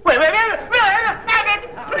right. Wait, Abbott!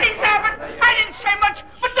 Please, Abbott! I didn't say much,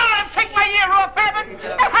 but don't let him take my ear off, Abbott!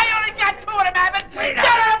 I only got two of them, Abbott! Don't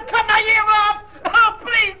let him cut my ear off! Oh,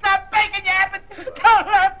 please, I'm begging you, Abbott! Don't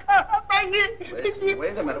let him cut off my ear!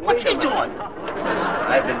 Wait a minute. What's he doing?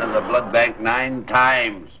 I've been to the blood bank 9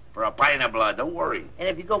 times for a pint of blood. Don't worry. And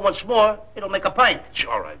if you go once more, it'll make a pint.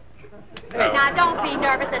 All right. Now, don't be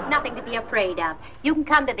nervous. There's nothing to be afraid of. You can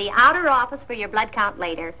come to the outer office for your blood count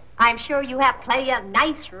later. I'm sure you have plenty of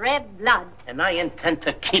nice red blood. And I intend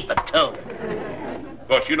to keep it, too. Of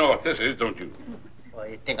course, you know what this is, don't you? Well,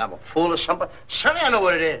 you think I'm a fool or something? Sonny, I know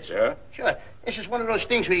what it is. Yeah? Sure. This is one of those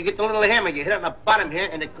things where you get the little hammer, you hit it on the bottom here,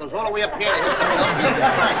 and it goes all the way up here. And it hits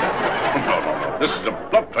the No. This is a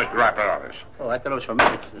blood pressure apparatus. Oh, I thought it was for me.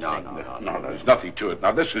 No, there's nothing to it.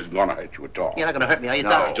 Now, this isn't going to hurt you at all. You're not going to hurt me, are you, No,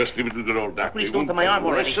 Doc? just leave it to the good old doctor. Look what he's doing to my arm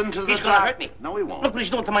already. Listen to the He's going to doc. hurt me. No, he won't. Look what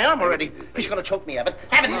he's doing to my arm already. He's going to choke me, Abbott.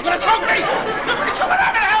 Abbott, he's going to choke me!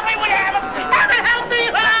 Abbott, help me, will you, Abbott? Abbott, help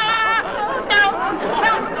me! No!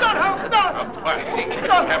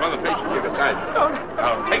 Don't have other patients here beside you.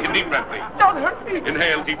 Now, take a deep breath, please. Don't hurt me!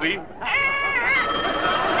 Inhale deeply.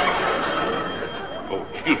 Oh,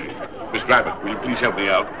 excuse me. Mr. Abbott, will you please help me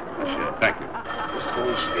out? Sure. Thank you. Just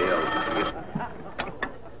full scale.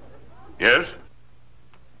 Yes?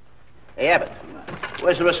 Hey, Abbott,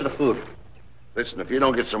 where's the rest of the food? Listen, if you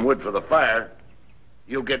don't get some wood for the fire,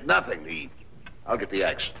 you'll get nothing to eat. I'll get the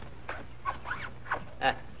axe.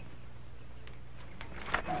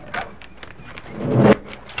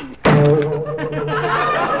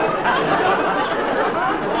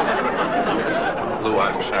 Lou,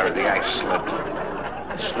 I'm sorry. The axe slipped.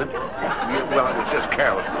 Slip? Well, it was just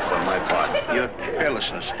carelessness on my part. Your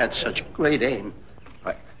carelessness had such great aim.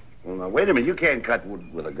 Well, now, wait a minute. You can't cut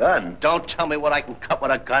wood with a gun. Don't tell me what I can cut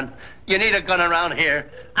with a gun. You need a gun around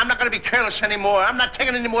here. I'm not going to be careless anymore. I'm not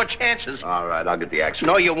taking any more chances. All right, I'll get the axe.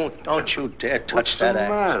 No, you won't. Don't you dare touch What's that the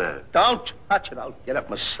axe. matter? Don't touch it. I'll get it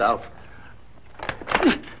myself.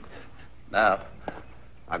 Now,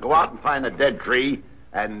 I'll go out and find a dead tree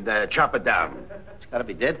and chop it down. it's got to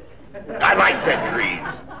be dead. I like dead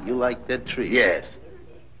trees. You like dead trees? Yes.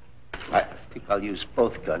 I think I'll use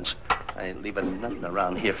both guns. I ain't leaving nothing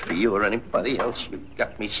around here for you or anybody else. You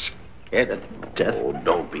got me scared to death. Oh,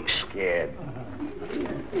 don't be scared.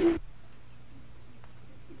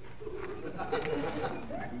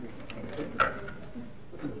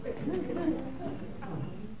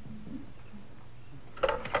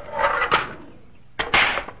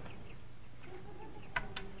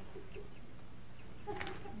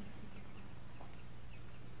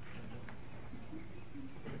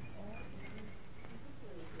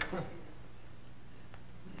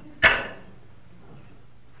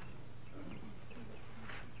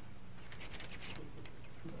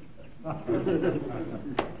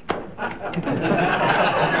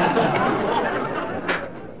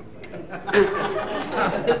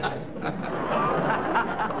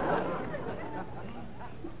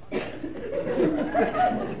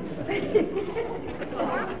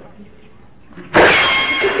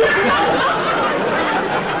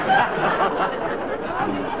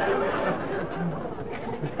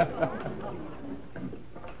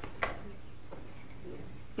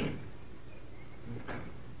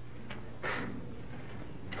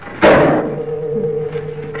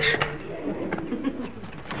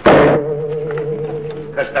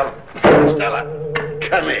 Costello,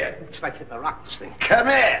 come here. It's like hitting a rock, this thing. Come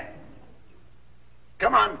here.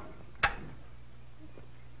 Come on.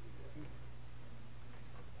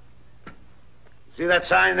 See that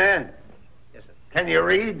sign there? Yes, sir. Can you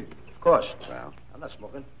read? Of course. Well, I'm not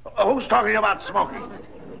smoking. Who's talking about smoking?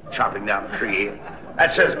 Chopping down a tree here.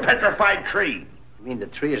 That says petrified tree. You mean the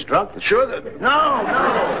tree is drunk? Sure that... No.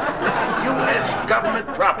 U.S. government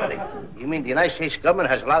property. You mean the United States government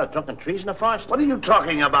has a lot of drunken trees in the forest? What are you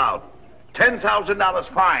talking about?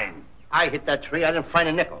 $10,000 fine. I hit that tree. I didn't find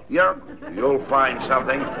a nickel. You'll find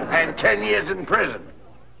something. And 10 years in prison.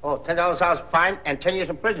 Oh, $10 house fine and 10 years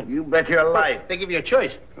in prison. You bet your life. They give you a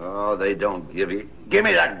choice. Oh, they don't give you. Give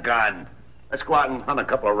me that gun. Let's go out and hunt a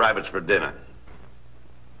couple of rabbits for dinner.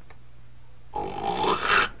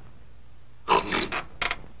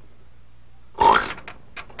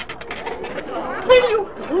 Will you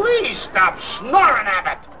please stop snoring,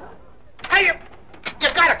 Abbott? Hey, you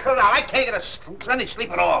gotta cut it out. I can't get any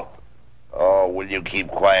sleep at all. Oh, will you keep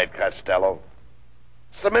quiet, Costello?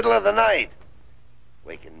 It's the middle of the night.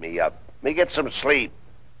 Waking me up. Me get some sleep.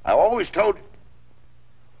 I always told you.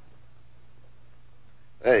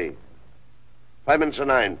 Hey, 5 minutes to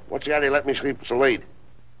 9. What's the idea of letting me sleep so late?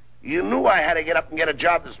 You knew I had to get up and get a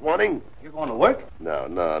job this morning. You're going to work?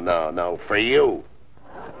 No. For you.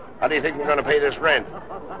 How do you think we're going to pay this rent?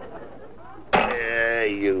 Yeah,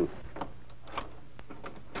 you.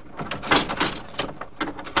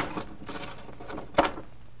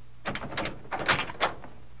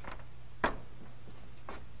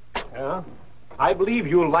 Yeah? I believe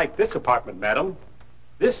you'll like this apartment, madam.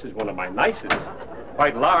 This is one of my nicest.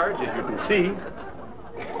 Quite large, as you can see.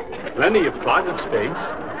 Plenty of closet space.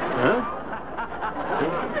 Huh?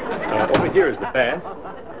 Over here is the bath.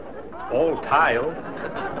 All tile,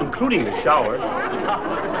 including the shower.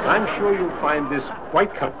 I'm sure you'll find this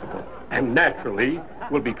quite comfortable. And naturally,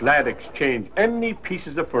 we'll be glad to exchange any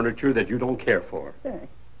pieces of furniture that you don't care for.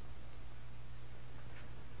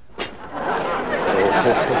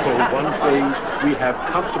 One thing, we have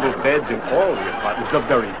comfortable beds in all the apartments, the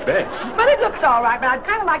very best. But it looks all right, but I'd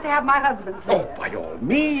kind of like to have my husband see it. Oh, by all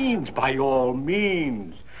means, by all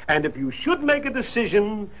means. And if you should make a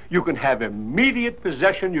decision, you can have immediate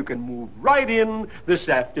possession. You can move right in this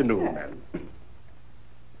afternoon, man.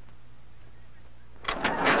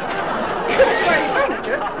 Good sturdy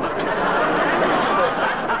furniture.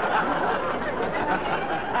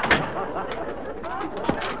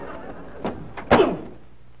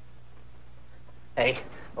 Hey,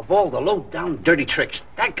 of all the low-down dirty tricks,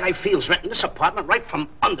 that guy feels renting this apartment right from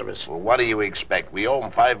under us. Well, what do you expect? We owe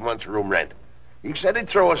him 5 months room rent. He said he'd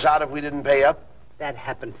throw us out if we didn't pay up. That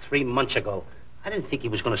happened 3 months ago. I didn't think he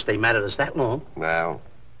was going to stay mad at us that long. Well,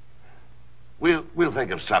 we'll think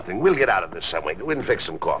of something. We'll get out of this some way. Go in and fix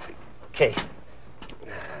some coffee. Okay.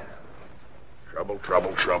 Trouble.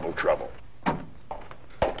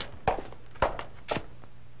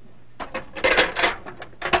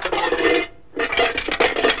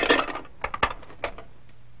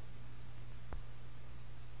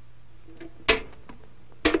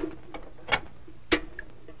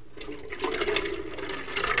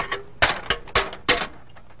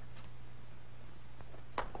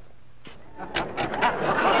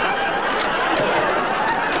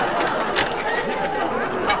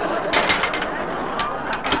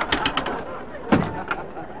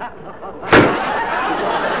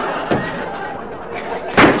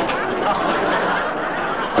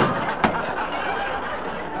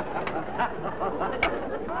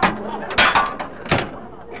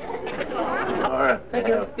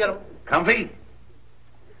 Comfy?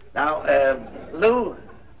 Now, Lou,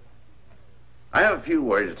 I have a few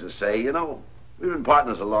words to say. You know, we've been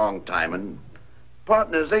partners a long time, and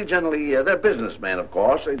partners, they generally, they're businessmen, of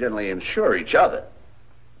course. They generally insure each other.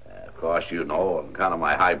 Of course, you know, on account of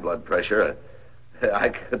my high blood pressure, I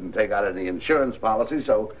couldn't take out any insurance policy,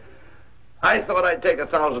 so I thought I'd take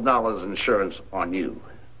 $1,000 insurance on you.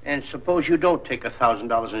 And suppose you don't take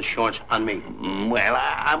 $1,000 insurance on me? Well,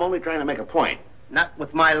 I'm only trying to make a point. Not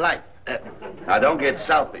with my life. Now, don't get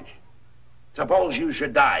selfish. Suppose you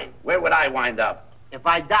should die. Where would I wind up? If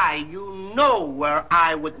I die, you know where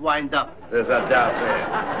I would wind up. There's a doubt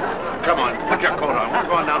there. Come on, put your coat on. We're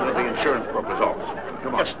going down to the insurance broker's office.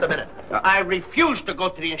 Come on. Just a minute. I refuse to go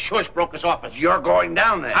to the insurance broker's office. You're going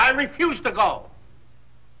down there. I refuse to go.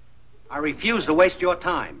 I refuse to waste your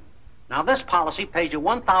time. Now, this policy pays you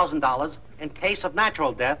 $1,000 in case of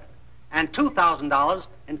natural death and $2,000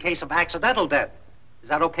 in case of accidental death. Is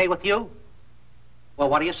that okay with you? Well,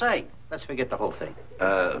 what do you say? Let's forget the whole thing.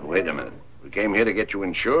 Wait a minute. We came here to get you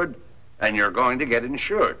insured, and you're going to get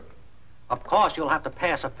insured. Of course, you'll have to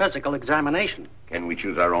pass a physical examination. Can we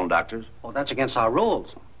choose our own doctors? Well, that's against our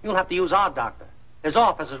rules. You'll have to use our doctor. His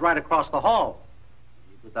office is right across the hall.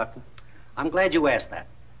 You good doctor? I'm glad you asked that.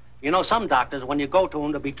 You know, some doctors, when you go to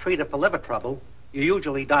them to be treated for liver trouble, you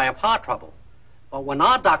usually die of heart trouble. But when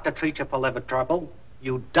our doctor treats you for liver trouble,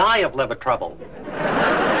 you die of liver trouble.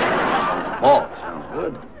 Oh, sounds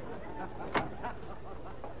good.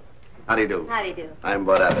 How do you do? How do you do? I'm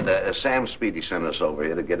Bud Abbott. Sam Speedy sent us over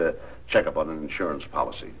here to get a checkup on an insurance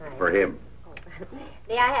policy for him. Oh.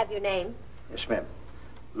 May I have your name? Yes, ma'am.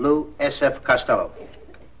 Lou S.F. Costello.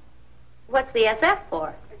 What's the SF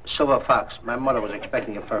for? Silver Fox. My mother was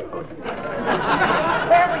expecting a fur coat.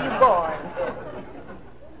 Where were you born?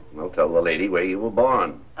 Well, tell the lady where you were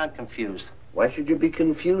born. I'm confused. Why should you be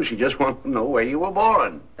confused? She just wants to know where you were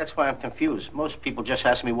born. That's why I'm confused. Most people just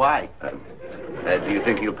ask me why. Do you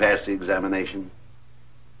think you passed the examination?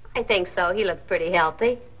 I think so. He looks pretty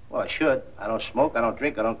healthy. Well, I should. I don't smoke, I don't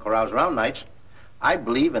drink, I don't carouse around nights. I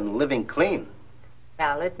believe in living clean.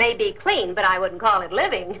 Well, it may be clean, but I wouldn't call it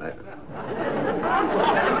living.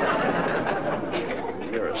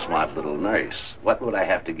 You're a smart little nurse. What would I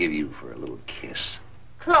have to give you for a little kiss?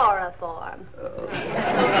 Chloroform.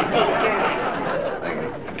 Thank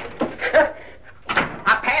you.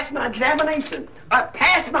 I passed my examination. I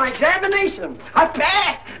passed my examination. I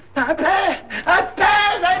passed. I passed. I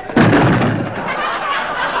passed.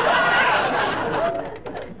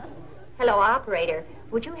 Hello, operator.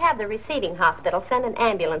 Would you have the receiving hospital send an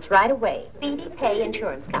ambulance right away? Beatty Pay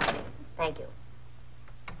Insurance Company. Thank you.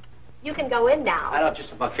 You can go in now. I don't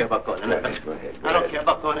just about care about going in. Go ahead. I don't care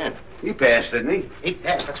about going in. He passed, didn't he? He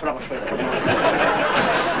passed, that's what I'm afraid of.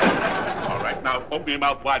 All right, now open your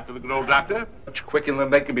mouth wide for the good old doctor. Much quicker than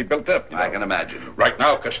they can be built up, you know. I can imagine. Right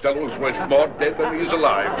now, Costello's worth more dead than he is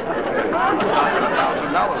alive.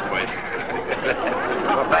 $1,000 worth.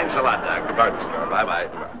 Well, thanks a lot, Dr. Burns. Bye-bye.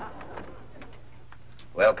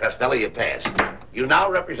 Well, Costello, you passed. You now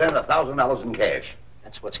represent $1,000 in cash.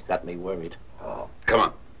 That's what's got me worried. Oh, come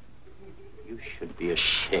on. You should be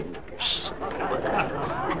ashamed of yourself.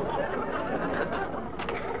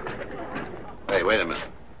 Hey, wait a minute.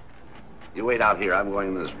 You wait out here. I'm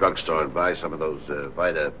going to this drugstore and buy some of those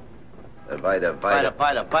Vita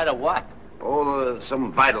what? Oh,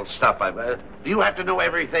 some vital stuff. Do you have to know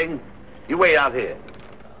everything? You wait out here.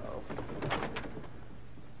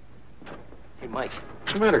 Hey, Mike.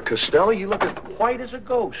 What's the matter, Costello? You look as white as a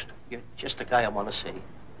ghost. You're just the guy I want to see.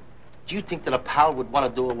 Do you think that a pal would want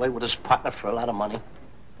to do away with his partner for a lot of money?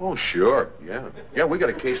 Oh, sure, yeah. Yeah, we got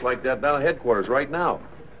a case like that down at headquarters right now,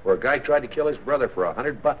 where a guy tried to kill his brother for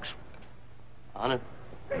 $100. $100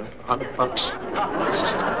 bucks. This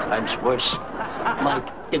is 10 times worse. Mike,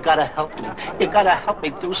 you gotta help me. You gotta help me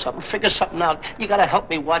do something. Figure something out. You gotta help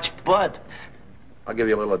me watch Bud. I'll give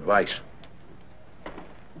you a little advice.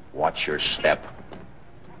 Watch your step.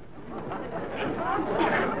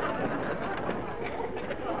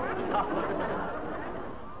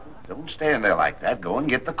 Don't stand there like that. Go and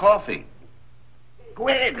get the coffee. Go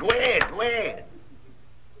ahead, go ahead, go ahead.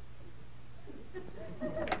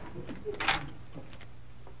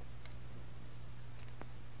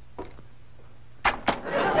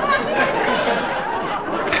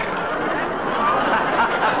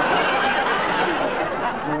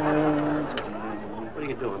 What are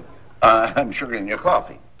you doing? I'm sugaring your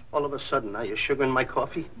coffee. All of a sudden, now you're sugaring my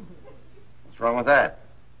coffee? What's wrong with that?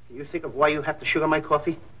 Can you think of why you have to sugar my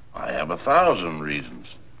coffee? I have 1,000 reasons.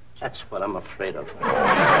 That's what I'm afraid of.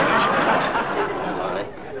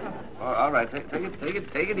 All right, take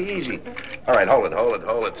it easy. All right, hold it.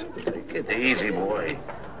 Take it easy, boy.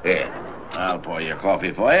 Here, I'll pour your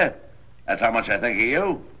coffee for you. That's how much I think of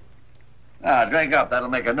you. Now, drink up. That'll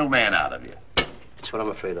make a new man out of you. That's what I'm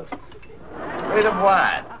afraid of. Afraid of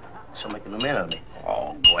what? So make a new man out of me.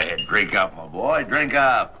 Oh, go ahead, drink up, my boy. Drink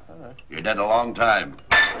up. You're dead a long time.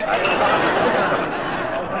 You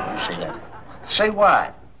say that. Say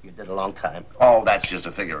what? You did a long time. Oh, that's just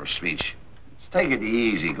a figure of speech. Just take it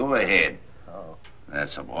easy. Go ahead. Oh.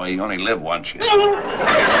 That's a boy. You only live once.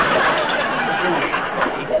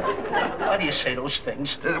 Why do you say those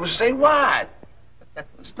things? Say what?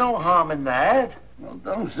 There's no harm in that. Well,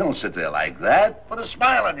 don't sit there like that. Put a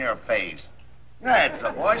smile on your face. That's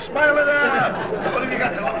a boy. Smile it up. What have you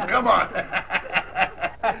got to lose? Come on.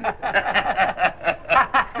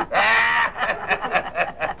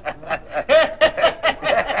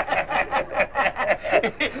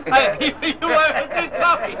 You want a good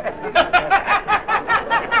coffee?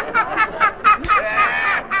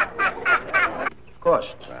 Of course.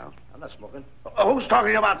 Well, I'm not smoking. Who's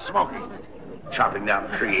talking about smoking? Chopping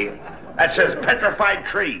down a tree here. That says petrified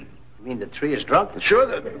tree. You mean the tree is drunk? Sure.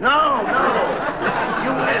 No.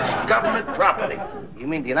 U.S. government property. You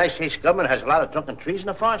mean the United States government has a lot of drunken trees in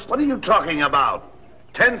the forest? What are you talking about?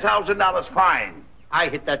 $10,000 fine. I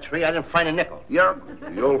hit that tree. I didn't find a nickel.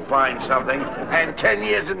 You'll find something, and 10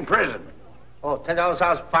 years in prison. Oh,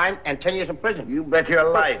 $10,000 fine and 10 years in prison. You bet your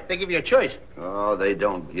life. They give you a choice. Oh, they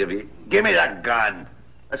don't give you. Give me that gun.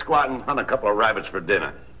 Let's go out and hunt a couple of rabbits for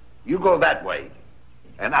dinner. You go that way,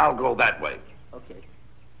 and I'll go that way. Okay.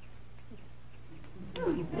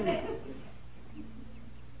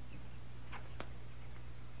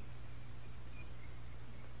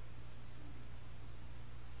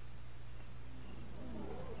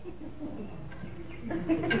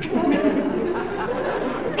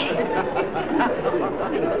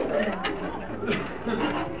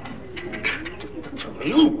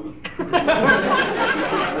 You?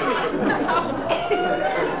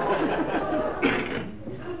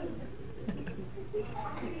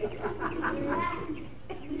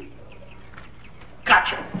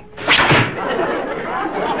 Gotcha.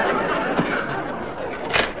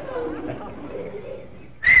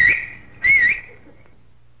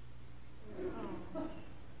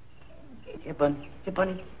 Here, Bunny. Here,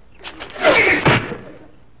 Bunny.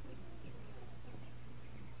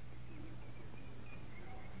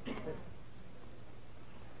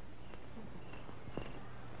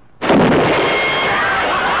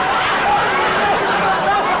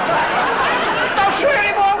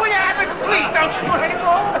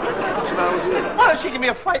 Why don't you give me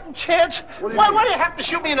a fighting chance? Why do you have to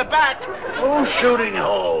shoot me in the back? Who's shooting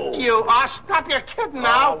who? You, stop your kidding Oh,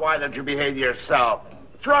 now. why don't you behave yourself?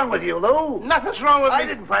 What's wrong with you, Lou? Nothing's wrong with I me.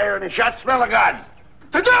 didn't fire any shots. Smell a gun.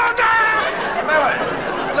 No! Smell it.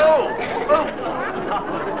 Lou! Lou!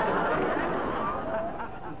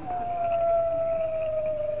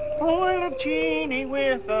 Oh, little genie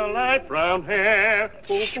with the light brown hair.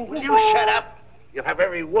 Will you shut up? You'll have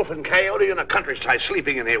every wolf and coyote in the countryside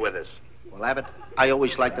sleeping in here with us. Well, Abbott, I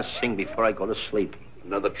always like to sing before I go to sleep.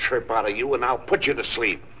 Another chirp out of you, and I'll put you to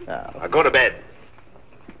sleep. Now go to bed.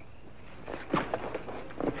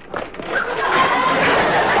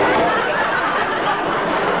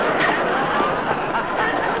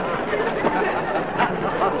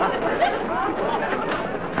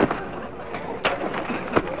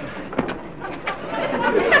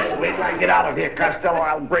 Wait till I get out of here, Costello.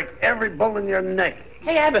 I'll break every bone in your neck.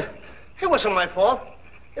 Hey, Abbott, it wasn't my fault.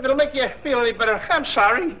 If it'll make you feel any better, I'm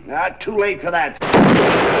sorry. Not too late for that.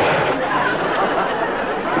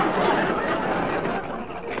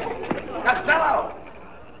 Costello!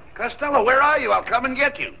 Costello, where are you? I'll come and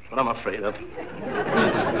get you. What I'm afraid of.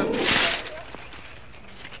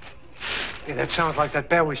 Hey, that sounds like that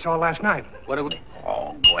bear we saw last night. What do we...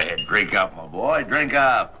 Oh, go ahead. Drink up, my boy. Drink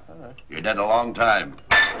up. You're dead a long time.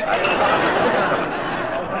 You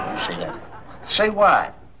say that. Say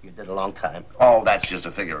what? You did a long time. Oh, that's just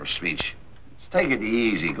a figure of speech. Just take it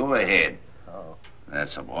easy. Go ahead. Oh.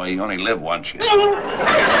 That's a boy. You only live once.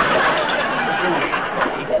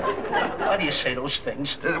 Why do you say those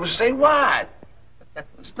things? Say what?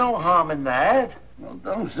 There's no harm in that. No,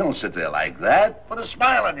 don't sit there like that. Put a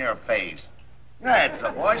smile on your face. That's a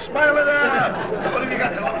boy. Smile it up. What have you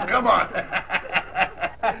got to look? Come on.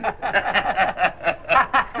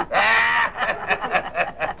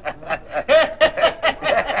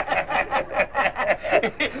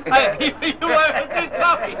 You want a good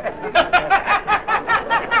coffee?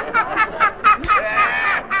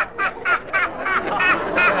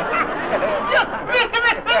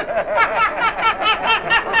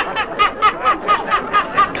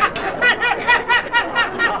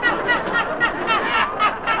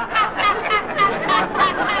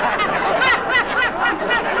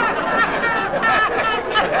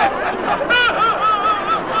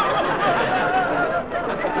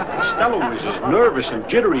 Costello is as nervous and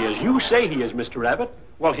jittery as you say he is, Mr. Abbott.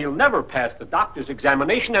 Well, he'll never pass the doctor's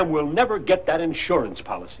examination and we'll never get that insurance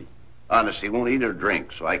policy. Honest, he won't eat or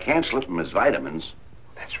drink, so I can't slip him his vitamins.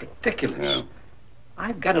 That's ridiculous. Yeah.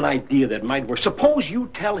 I've got an idea that might work. Suppose you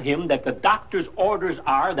tell him that the doctor's orders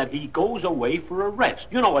are that he goes away for a rest.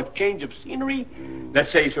 You know, a change of scenery.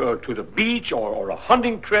 Let's say to the beach or a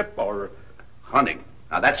hunting trip or... Hunting.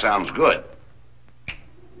 Now, that sounds good.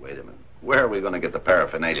 Wait a minute. Where are we going to get the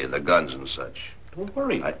paraphernalia, the guns and such? Don't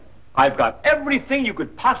worry. I've got everything you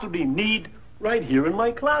could possibly need right here in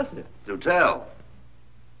my closet. Do tell.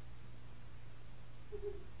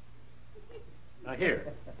 Now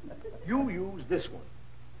here, you use this one.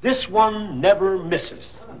 This one never misses.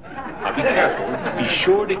 Now be careful. Be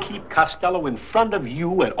sure to keep Costello in front of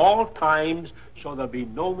you at all times so there'll be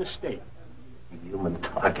no mistake. Human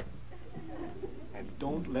target. And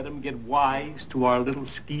don't let him get wise to our little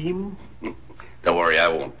scheme. Don't worry, I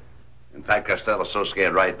won't. In fact, Costello's so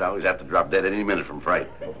scared right now, he's apt to drop dead any minute from fright.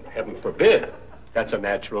 Oh, heaven forbid. That's a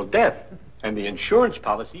natural death. And the insurance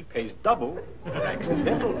policy pays double for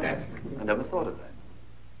accidental death. I never thought of that.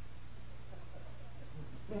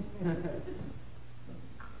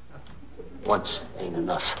 Once ain't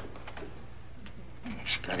enough.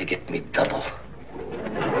 He's got to get me double.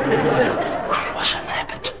 Cross an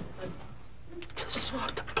Abbott. This is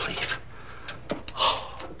hard to believe.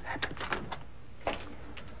 Oh, Abbott.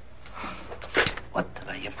 What did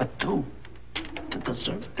I ever do to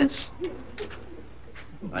deserve this?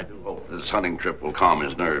 I do hope this hunting trip will calm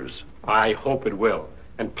his nerves. I hope it will.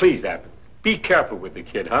 And please, Abbott, be careful with the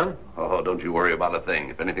kid, huh? Oh, don't you worry about a thing.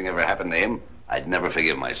 If anything ever happened to him, I'd never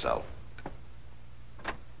forgive myself.